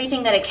getting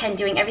everything that it can,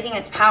 doing everything in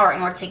its power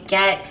in order to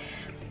get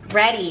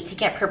ready, to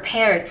get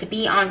prepared, to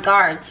be on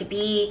guard, to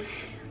be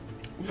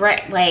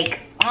like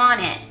on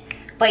it.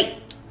 But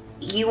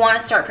you want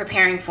to start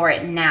preparing for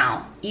it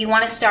now. You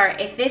want to start,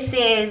 if this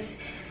is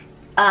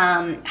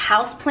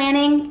house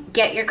planning,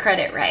 get your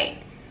credit right.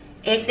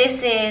 If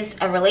this is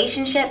a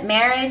relationship,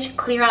 marriage,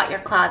 clear out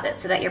your closet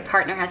so that your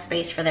partner has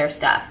space for their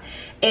stuff.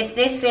 If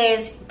this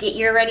is,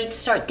 you're ready to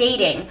start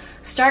dating,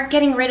 start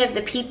getting rid of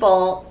the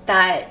people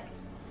that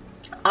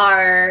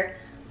are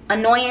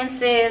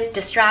annoyances,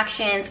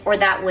 distractions, or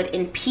that would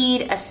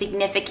impede a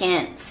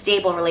significant,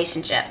 stable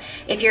relationship.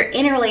 If you're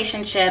in a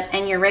relationship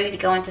and you're ready to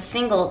go into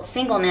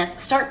singleness,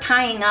 start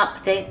tying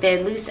up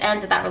the loose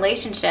ends of that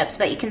relationship so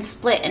that you can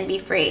split and be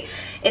free.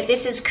 If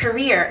this is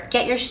career,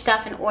 get your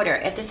stuff in order.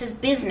 If this is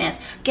business,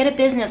 get a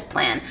business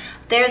plan.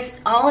 There's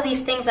all of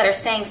these things that are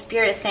saying,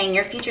 Spirit is saying,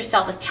 your future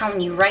self is telling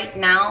you right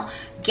now,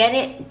 get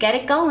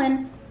it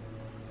going.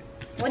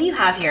 What do you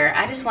have here?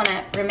 I just want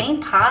to remain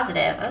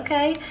positive.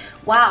 Okay.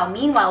 Wow.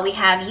 Meanwhile, we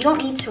have, you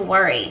don't need to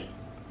worry.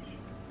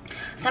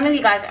 Some of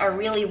you guys are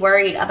really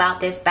worried about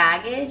this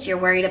baggage. You're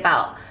worried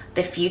about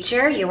the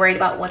future. You're worried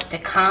about what's to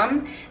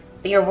come.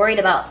 You're worried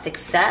about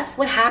success.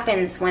 What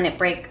happens when it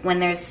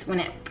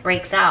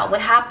breaks out?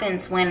 What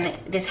happens when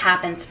this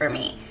happens for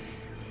me?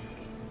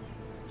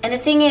 And the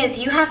thing is,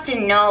 you have to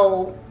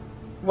know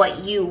what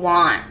you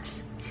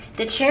want.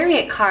 The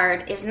Chariot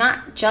card is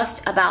not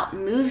just about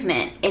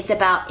movement. It's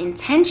about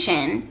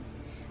intention,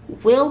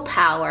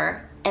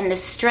 willpower, and the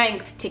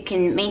strength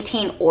to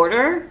maintain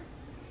order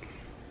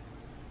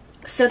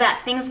so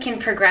that things can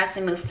progress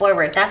and move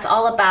forward. That's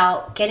all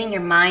about getting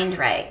your mind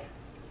right.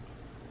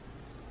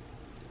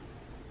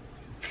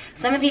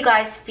 Some of you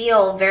guys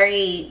feel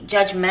very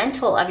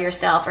judgmental of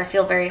yourself or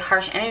feel very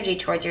harsh energy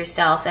towards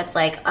yourself. That's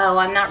like, oh,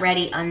 I'm not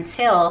ready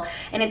until.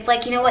 And it's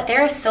like, you know what?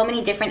 There are so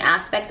many different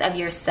aspects of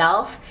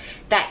yourself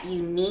that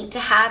you need to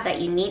have, that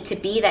you need to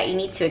be, that you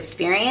need to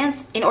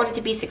experience in order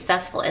to be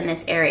successful in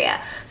this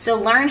area. So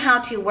learn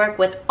how to work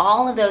with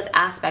all of those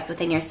aspects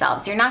within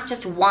yourselves. You're not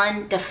just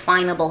one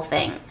definable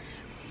thing.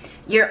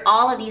 You're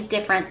all of these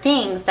different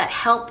things that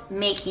help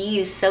make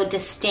you so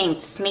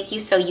distinct, make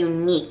you so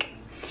unique.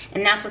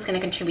 And that's what's going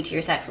to contribute to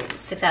your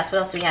success. What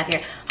else do we have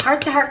here?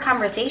 Heart-to-heart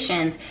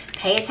conversations.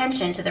 Pay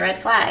attention to the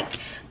red flags.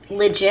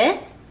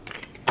 Legit.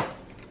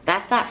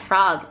 That's that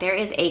frog. There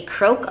is a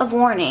croak of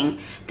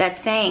warning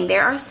that's saying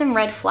there are some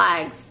red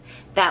flags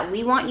that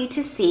we want you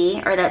to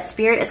see, or that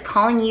Spirit is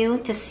calling you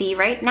to see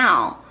right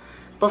now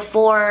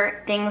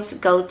before things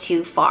go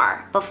too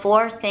far,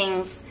 before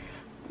things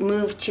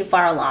move too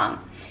far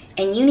along.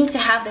 And you need to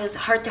have those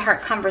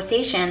heart-to-heart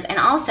conversations. And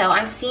also,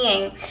 I'm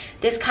seeing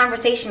this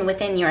conversation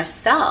within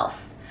yourself.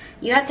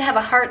 You have to have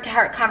a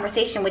heart-to-heart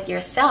conversation with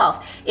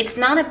yourself. It's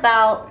not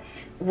about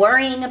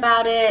worrying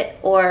about it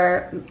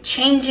or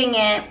changing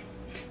it.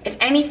 If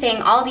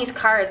anything, all these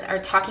cards are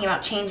talking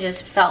about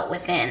changes felt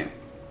within.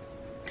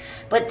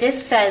 But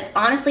this says,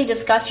 honestly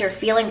discuss your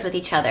feelings with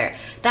each other.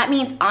 That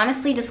means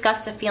honestly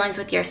discuss the feelings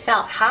with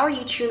yourself. How are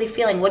you truly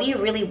feeling? What do you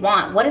really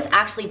want? What is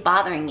actually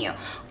bothering you?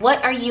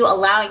 What are you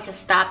allowing to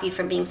stop you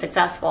from being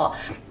successful?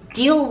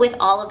 Deal with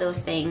all of those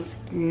things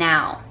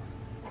now.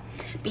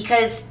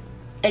 Because,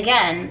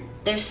 again,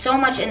 there's so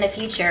much in the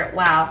future.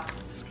 Wow.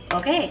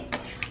 Okay.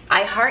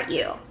 I heart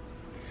you.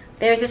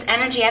 There's this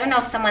energy, I don't know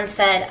if someone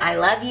said I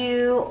love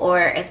you,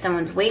 or if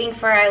someone's waiting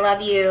for I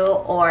love you,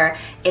 or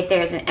if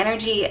there's an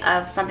energy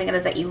of something that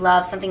is that you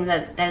love, something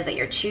that is that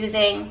you're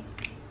choosing.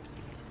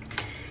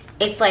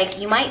 It's like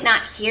you might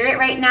not hear it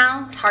right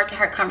now.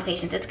 Heart-to-heart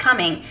conversations, it's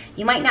coming.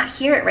 You might not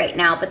hear it right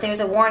now, but there's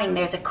a warning,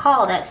 there's a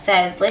call that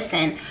says,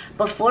 listen,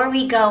 before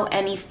we go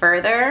any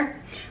further,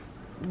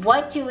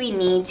 what do we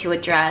need to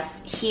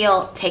address,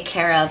 heal, take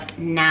care of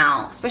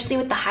now? Especially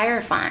with the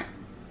Hierophant.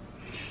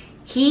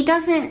 He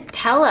doesn't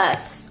tell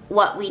us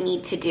what we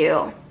need to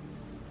do.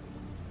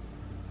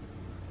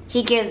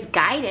 He gives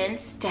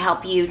guidance to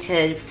help you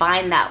to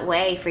find that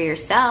way for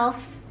yourself.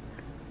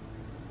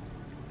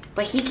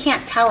 But he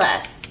can't tell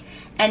us.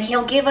 And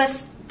he'll give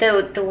us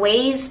the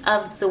ways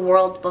of the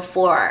world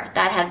before,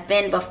 that have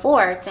been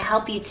before, to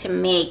help you to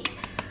make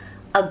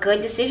a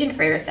good decision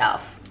for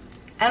yourself.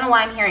 I don't know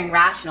why I'm hearing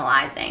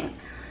rationalizing.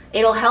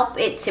 It'll help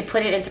it to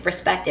put it into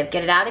perspective.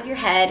 Get it out of your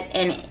head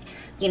and,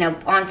 you know,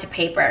 onto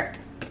paper.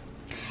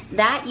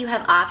 That you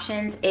have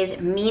options is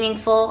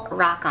meaningful,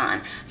 rock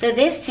on. So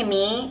this to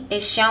me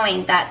is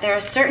showing that there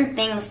are certain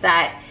things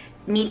that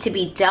need to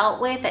be dealt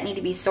with, that need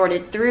to be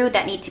sorted through,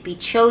 that need to be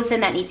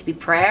chosen, that need to be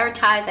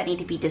prioritized, that need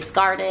to be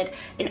discarded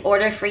in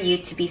order for you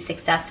to be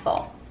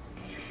successful.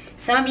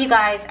 Some of you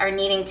guys are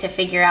needing to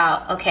figure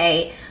out,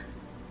 okay,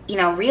 you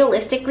know,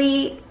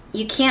 realistically,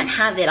 you can't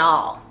have it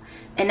all.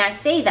 And I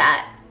say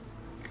that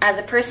as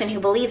a person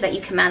who believes that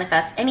you can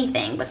manifest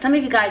anything, but some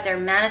of you guys are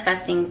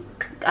manifesting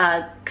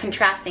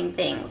contrasting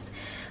things.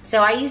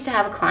 So I used to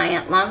have a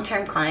client,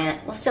 long-term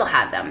client, we'll still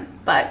have them,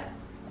 but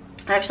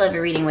I actually have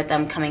a reading with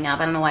them coming up.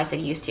 I don't know why I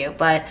said used to,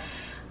 but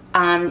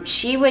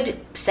she would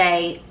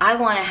say, I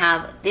want to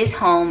have this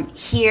home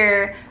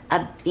here,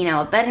 a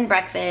bed and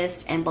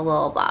breakfast, and blah,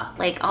 blah, blah.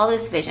 Like all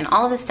this vision,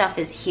 all this stuff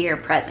is here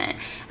present.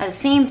 At the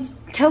same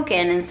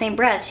token, in the same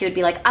breath, she would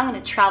be like, I want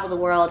to travel the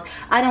world.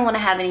 I don't want to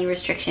have any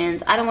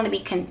restrictions. I don't want to be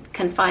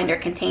confined or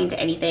contained to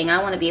anything.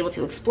 I want to be able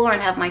to explore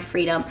and have my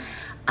freedom.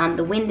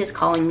 The wind is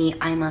calling me.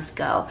 I must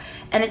go.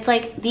 And it's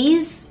like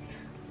these,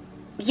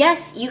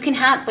 yes, you can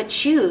have, but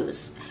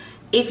choose.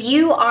 If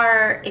you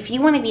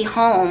want to be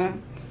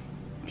home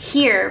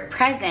here,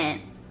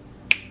 present,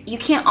 you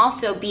can't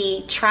also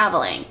be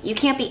traveling. You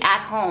can't be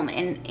at home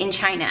in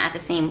China at the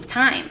same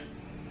time.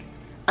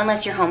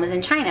 unless your home is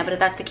in China. But if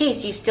that's the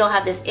case, you still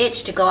have this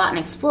itch to go out and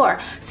explore.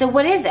 So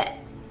what is it?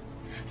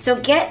 So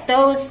have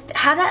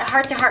that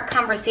heart-to-heart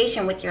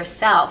conversation with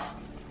yourself.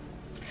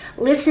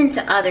 Listen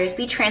to others,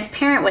 be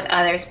transparent with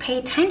others, pay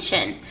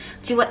attention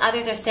to what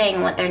others are saying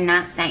and what they're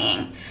not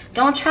saying.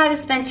 Don't try to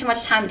spend too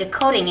much time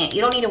decoding it.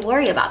 You don't need to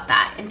worry about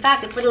that. In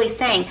fact, it's literally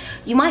saying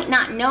you might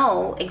not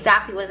know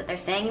exactly what it is that they're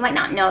saying. You might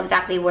not know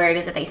exactly where it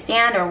is that they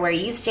stand or where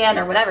you stand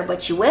or whatever,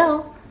 but you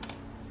will.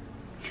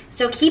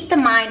 So keep the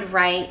mind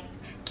right,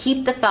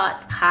 keep the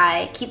thoughts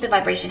high, keep the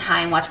vibration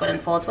high, and watch what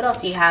unfolds. What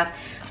else do you have?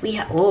 We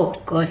have, oh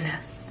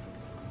goodness.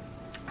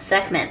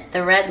 Segment,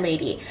 the red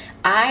lady.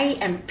 I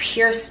am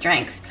pure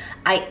strength.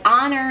 I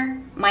honor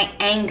my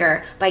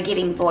anger by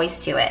giving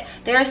voice to it.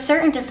 There are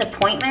certain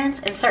disappointments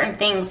and certain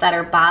things that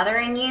are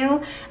bothering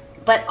you,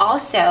 but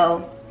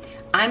also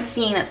I'm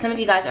seeing that some of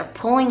you guys are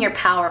pulling your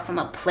power from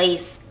a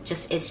place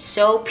just is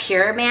so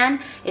pure,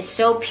 man. It's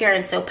so pure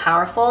and so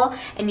powerful,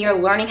 and you're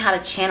learning how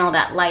to channel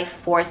that life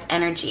force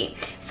energy.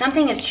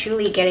 Something is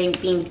truly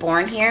being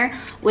born here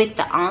with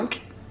the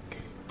Ankh.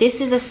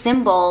 This is a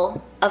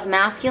symbol of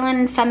masculine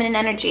and feminine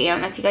energy. I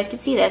don't know if you guys can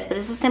see this, but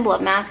this is a symbol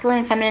of masculine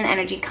and feminine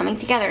energy coming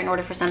together in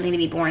order for something to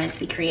be born and to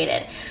be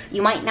created.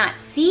 You might not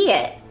see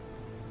it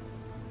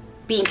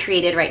being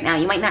created right now.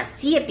 You might not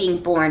see it being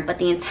born, but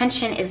the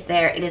intention is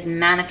there. It is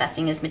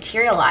manifesting, it is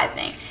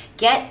materializing.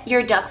 Get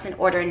your ducks in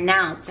order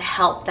now to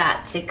help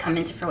that to come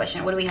into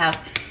fruition. What do we have?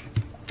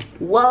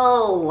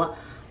 Whoa.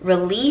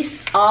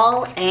 Release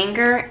all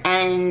anger,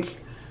 and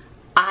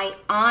I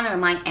honor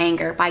my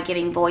anger by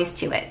giving voice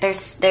to it.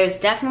 There's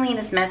definitely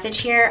this message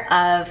here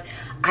of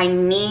I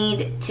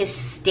need to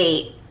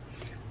state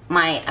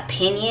my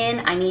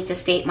opinion. I need to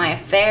state my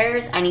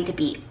affairs. I need to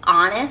be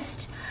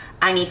honest.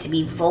 I need to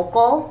be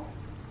vocal.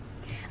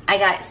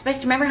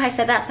 Especially remember how I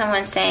said that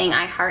someone's saying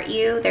I heart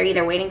you. They're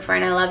either waiting for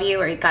an I love you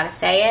or you gotta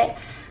say it.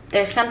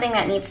 There's something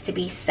that needs to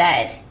be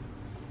said.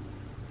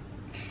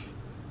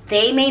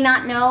 They may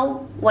not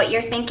know what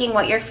you're thinking,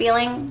 what you're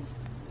feeling.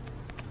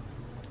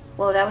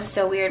 Whoa, that was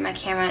so weird. My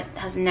camera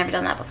has never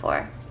done that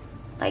before.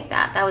 Like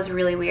that. That was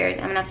really weird.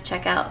 I'm gonna have to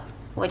check out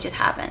what just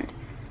happened.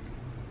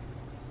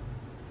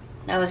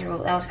 That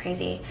was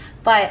crazy.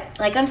 But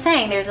like I'm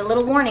saying, there's a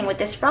little warning with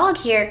this frog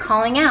here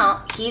calling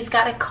out. He's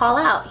got to call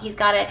out. He's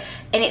got to,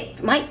 and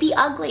it might be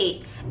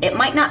ugly. It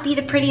might not be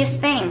the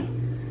prettiest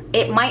thing.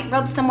 It might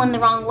rub someone the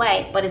wrong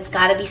way, but it's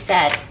got to be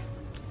said.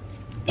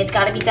 It's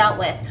got to be dealt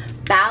with.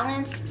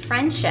 Balanced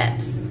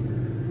friendships.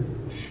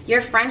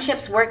 Your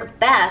friendships work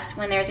best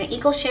when there's an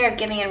equal share of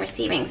giving and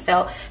receiving.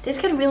 So this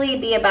could really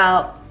be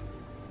about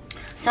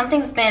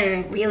something's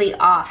been really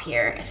off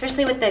here,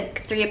 especially with the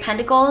Three of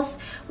Pentacles.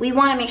 We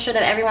want to make sure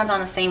that everyone's on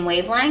the same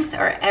wavelength,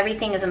 or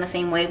everything is in the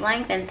same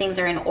wavelength and things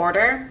are in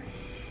order.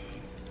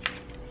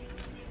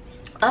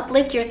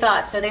 Uplift your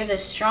thoughts. So there's a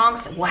strong,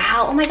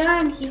 wow, oh my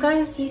God, you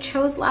guys, you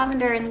chose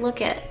lavender, and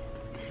look at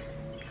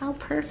how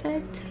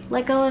perfect.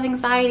 Let go of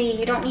anxiety.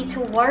 You don't need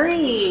to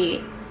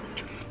worry.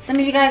 Some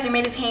of you guys are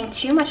maybe paying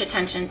too much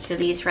attention to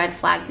these red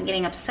flags and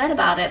getting upset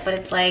about it, but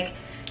it's like,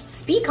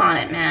 speak on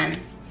it,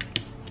 man.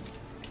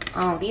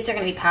 Oh, these are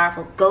going to be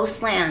powerful.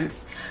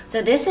 Ghostlands.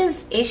 So this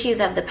is issues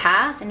of the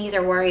past, and these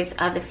are worries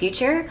of the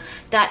future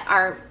that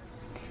are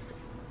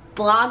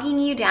bogging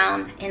you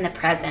down in the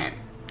present.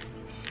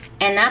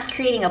 And that's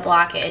creating a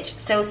blockage.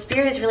 So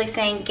Spirit is really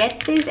saying,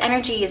 get these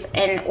energies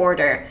in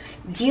order.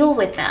 Deal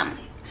with them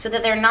so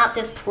that they're not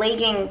this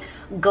plaguing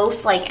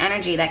ghost-like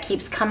energy that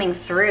keeps coming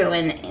through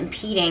and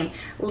impeding.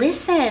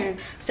 Listen.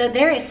 So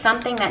there is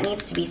something that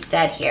needs to be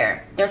said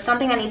here. There's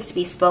something that needs to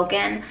be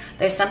spoken.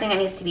 There's something that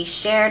needs to be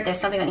shared.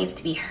 There's something that needs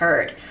to be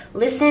heard.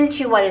 Listen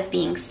to what is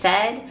being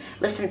said.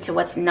 Listen to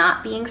what's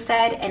not being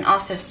said, and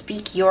also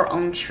speak your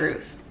own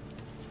truth.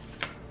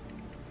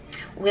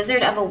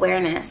 Wizard of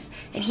Awareness,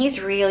 and he's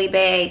really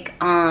big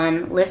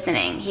on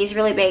listening. He's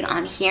really big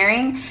on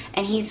hearing,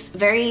 and he's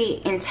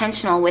very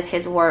intentional with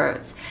his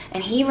words,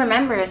 and he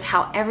remembers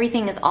how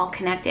everything is all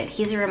connected.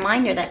 He's a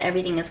reminder that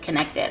everything is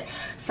connected.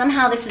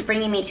 Somehow this is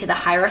bringing me to the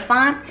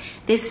Hierophant.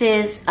 This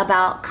is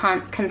about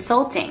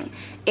consulting.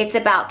 It's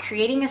about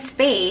creating a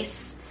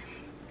space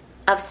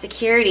of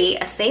security,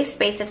 a safe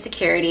space of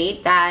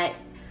security that,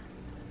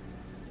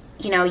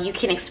 you know, you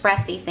can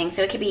express these things.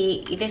 So it could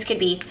be, this could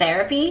be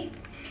therapy.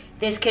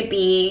 This could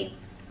be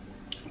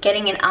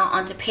getting it out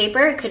onto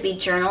paper. It could be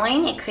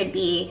journaling. It could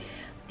be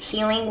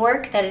healing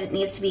work that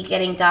needs to be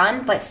getting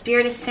done. But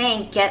Spirit is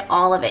saying, get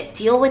all of it.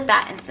 Deal with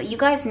that. And so you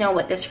guys know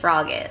what this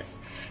frog is.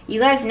 You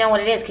guys know what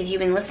it is because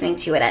you've been listening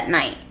to it at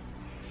night.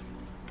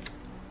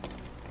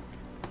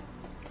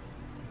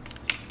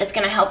 It's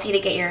going to help you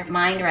to get your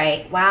mind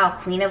right. Wow,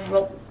 Queen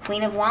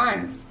of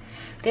Wands.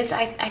 This,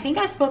 I think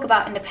I spoke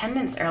about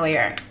independence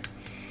earlier.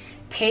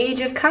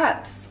 Page of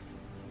Cups.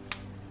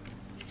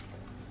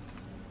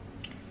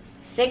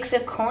 Six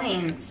of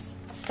Coins,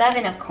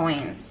 Seven of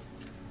Coins.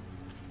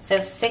 So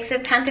 6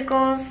 of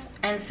Pentacles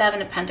and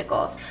 7 of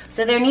Pentacles.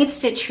 So there needs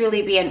to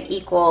truly be an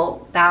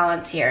equal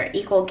balance here,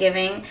 equal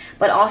giving,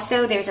 but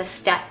also there's a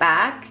step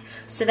back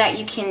so that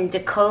you can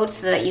decode,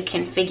 so that you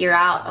can figure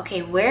out,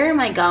 okay, where am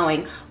I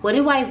going? What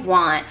do I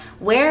want?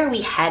 Where are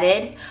we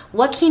headed?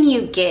 What can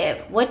you give?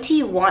 What do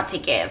you want to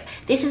give?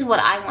 This is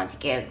what I want to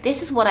give.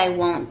 This is what I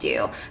won't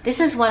do. This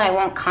is what I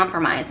won't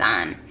compromise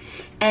on.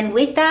 And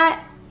with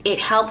that, it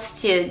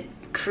helps to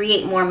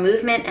create more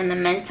movement and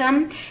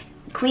momentum.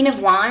 Queen of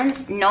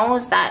Wands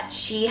knows that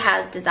she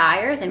has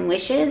desires and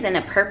wishes and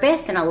a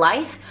purpose and a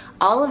life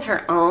all of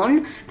her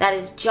own that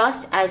is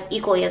just as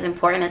equally as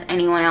important as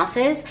anyone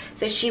else's.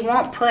 So she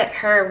won't put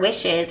her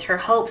wishes, her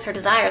hopes, her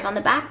desires on the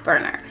back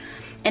burner.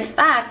 In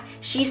fact,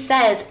 she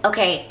says,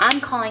 okay,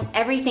 I'm calling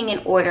everything in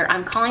order.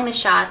 I'm calling the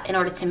shots in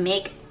order to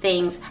make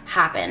things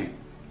happen.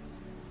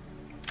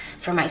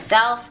 For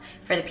myself,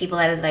 for the people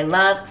that I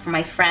love, for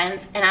my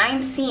friends. And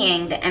I'm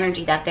seeing the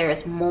energy that there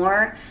is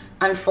more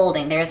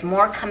unfolding. There's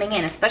more coming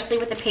in, especially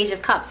with the Page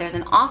of Cups. There's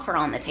an offer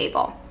on the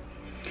table.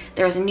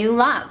 There's new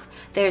love.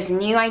 There's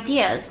new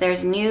ideas.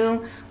 There's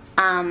new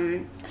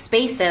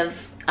space of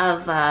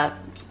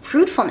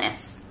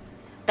fruitfulness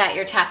that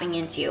you're tapping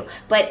into.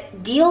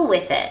 But deal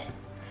with it.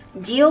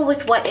 Deal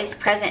with what is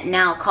present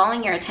now,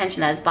 calling your attention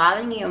that is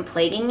bothering you and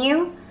plaguing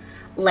you.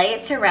 Lay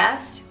it to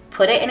rest.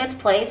 Put it in its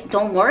place.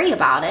 Don't worry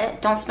about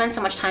it. Don't spend so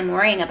much time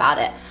worrying about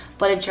it,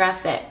 but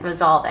address it,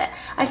 resolve it.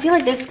 I feel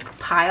like this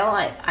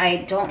pile,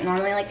 I don't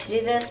normally like to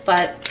do this,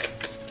 but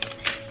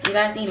you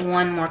guys need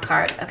one more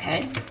card,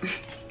 okay?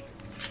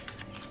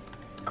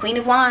 Queen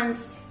of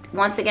Wands,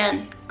 once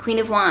again, Queen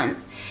of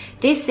Wands.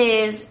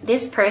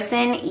 This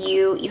person,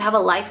 you have a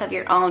life of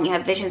your own, you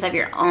have visions of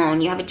your own,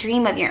 you have a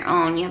dream of your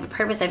own, you have a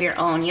purpose of your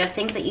own, you have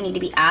things that you need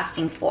to be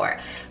asking for.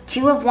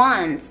 2 of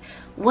Wands,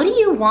 what do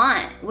you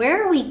want?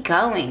 Where are we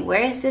going?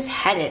 Where is this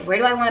headed? Where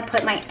do I want to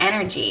put my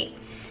energy?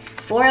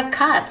 4 of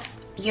Cups,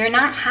 you're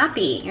not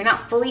happy, you're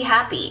not fully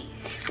happy.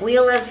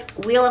 Wheel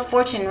of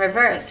Fortune,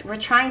 reverse, we're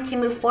trying to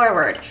move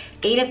forward.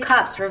 8 of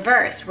Cups,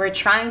 reverse, we're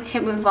trying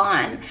to move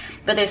on.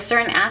 But there's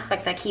certain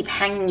aspects that keep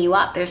hanging you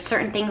up. There's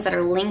certain things that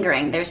are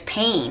lingering. There's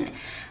pain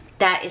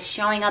that is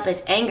showing up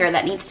as anger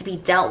that needs to be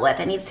dealt with,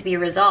 that needs to be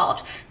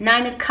resolved.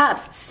 9 of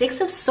Cups, 6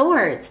 of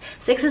Swords.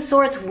 6 of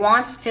Swords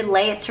wants to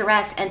lay it to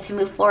rest and to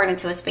move forward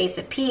into a space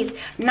of peace.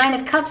 9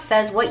 of Cups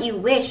says what you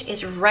wish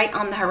is right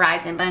on the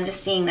horizon, but I'm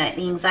just seeing that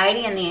the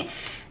anxiety and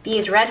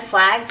these red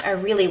flags are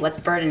really what's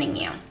burdening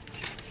you.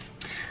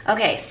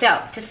 Okay,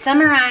 so to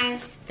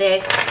summarize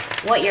this,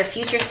 what your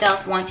future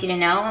self wants you to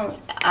know,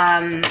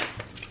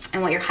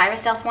 and what your higher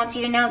self wants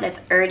you to know that's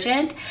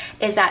urgent,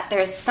 is that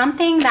there's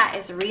something that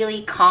is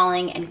really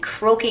calling and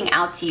croaking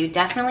out to you,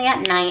 definitely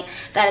at night,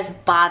 that is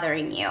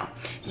bothering you.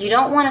 You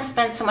don't want to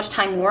spend so much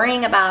time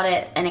worrying about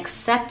it and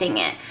accepting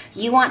it.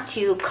 You want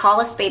to call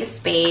a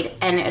spade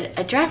and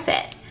address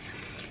it.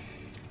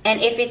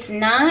 And if it's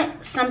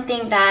not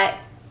something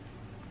that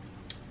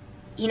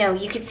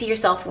you could see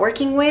yourself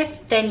working with,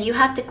 then you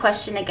have to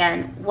question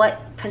again, what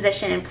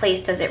position and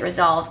place does it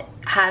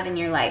have in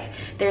your life?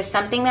 There's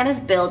something that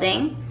is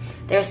building.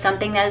 There's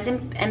something that is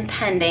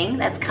impending,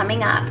 that's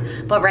coming up.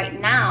 But right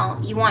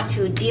now, you want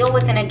to deal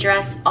with and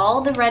address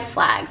all the red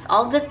flags,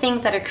 all the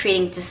things that are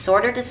creating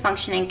disorder,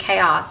 dysfunction, and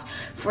chaos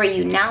for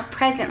you now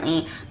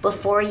presently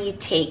before you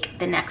take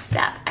the next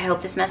step. I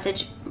hope this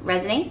message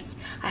resonates.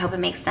 I hope it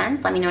makes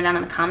sense. Let me know down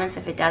in the comments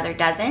if it does or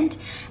doesn't.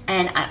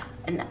 And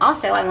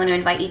also, I want to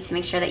invite you to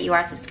make sure that you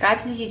are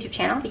subscribed to this YouTube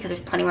channel, because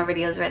there's plenty more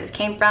videos where this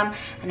came from.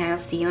 And I will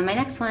see you in my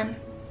next one.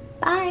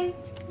 Bye.